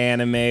watching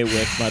anime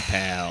with my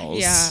pals.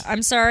 Yeah,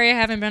 I'm sorry I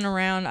haven't been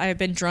around. I've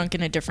been drunk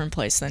in a different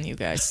place than you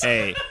guys.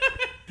 Hey,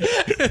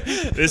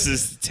 this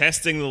is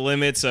testing the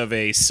limits of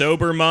a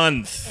sober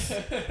month.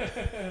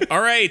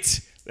 All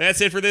right,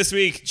 that's it for this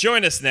week.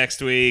 Join us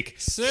next week.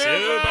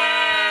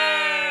 Super!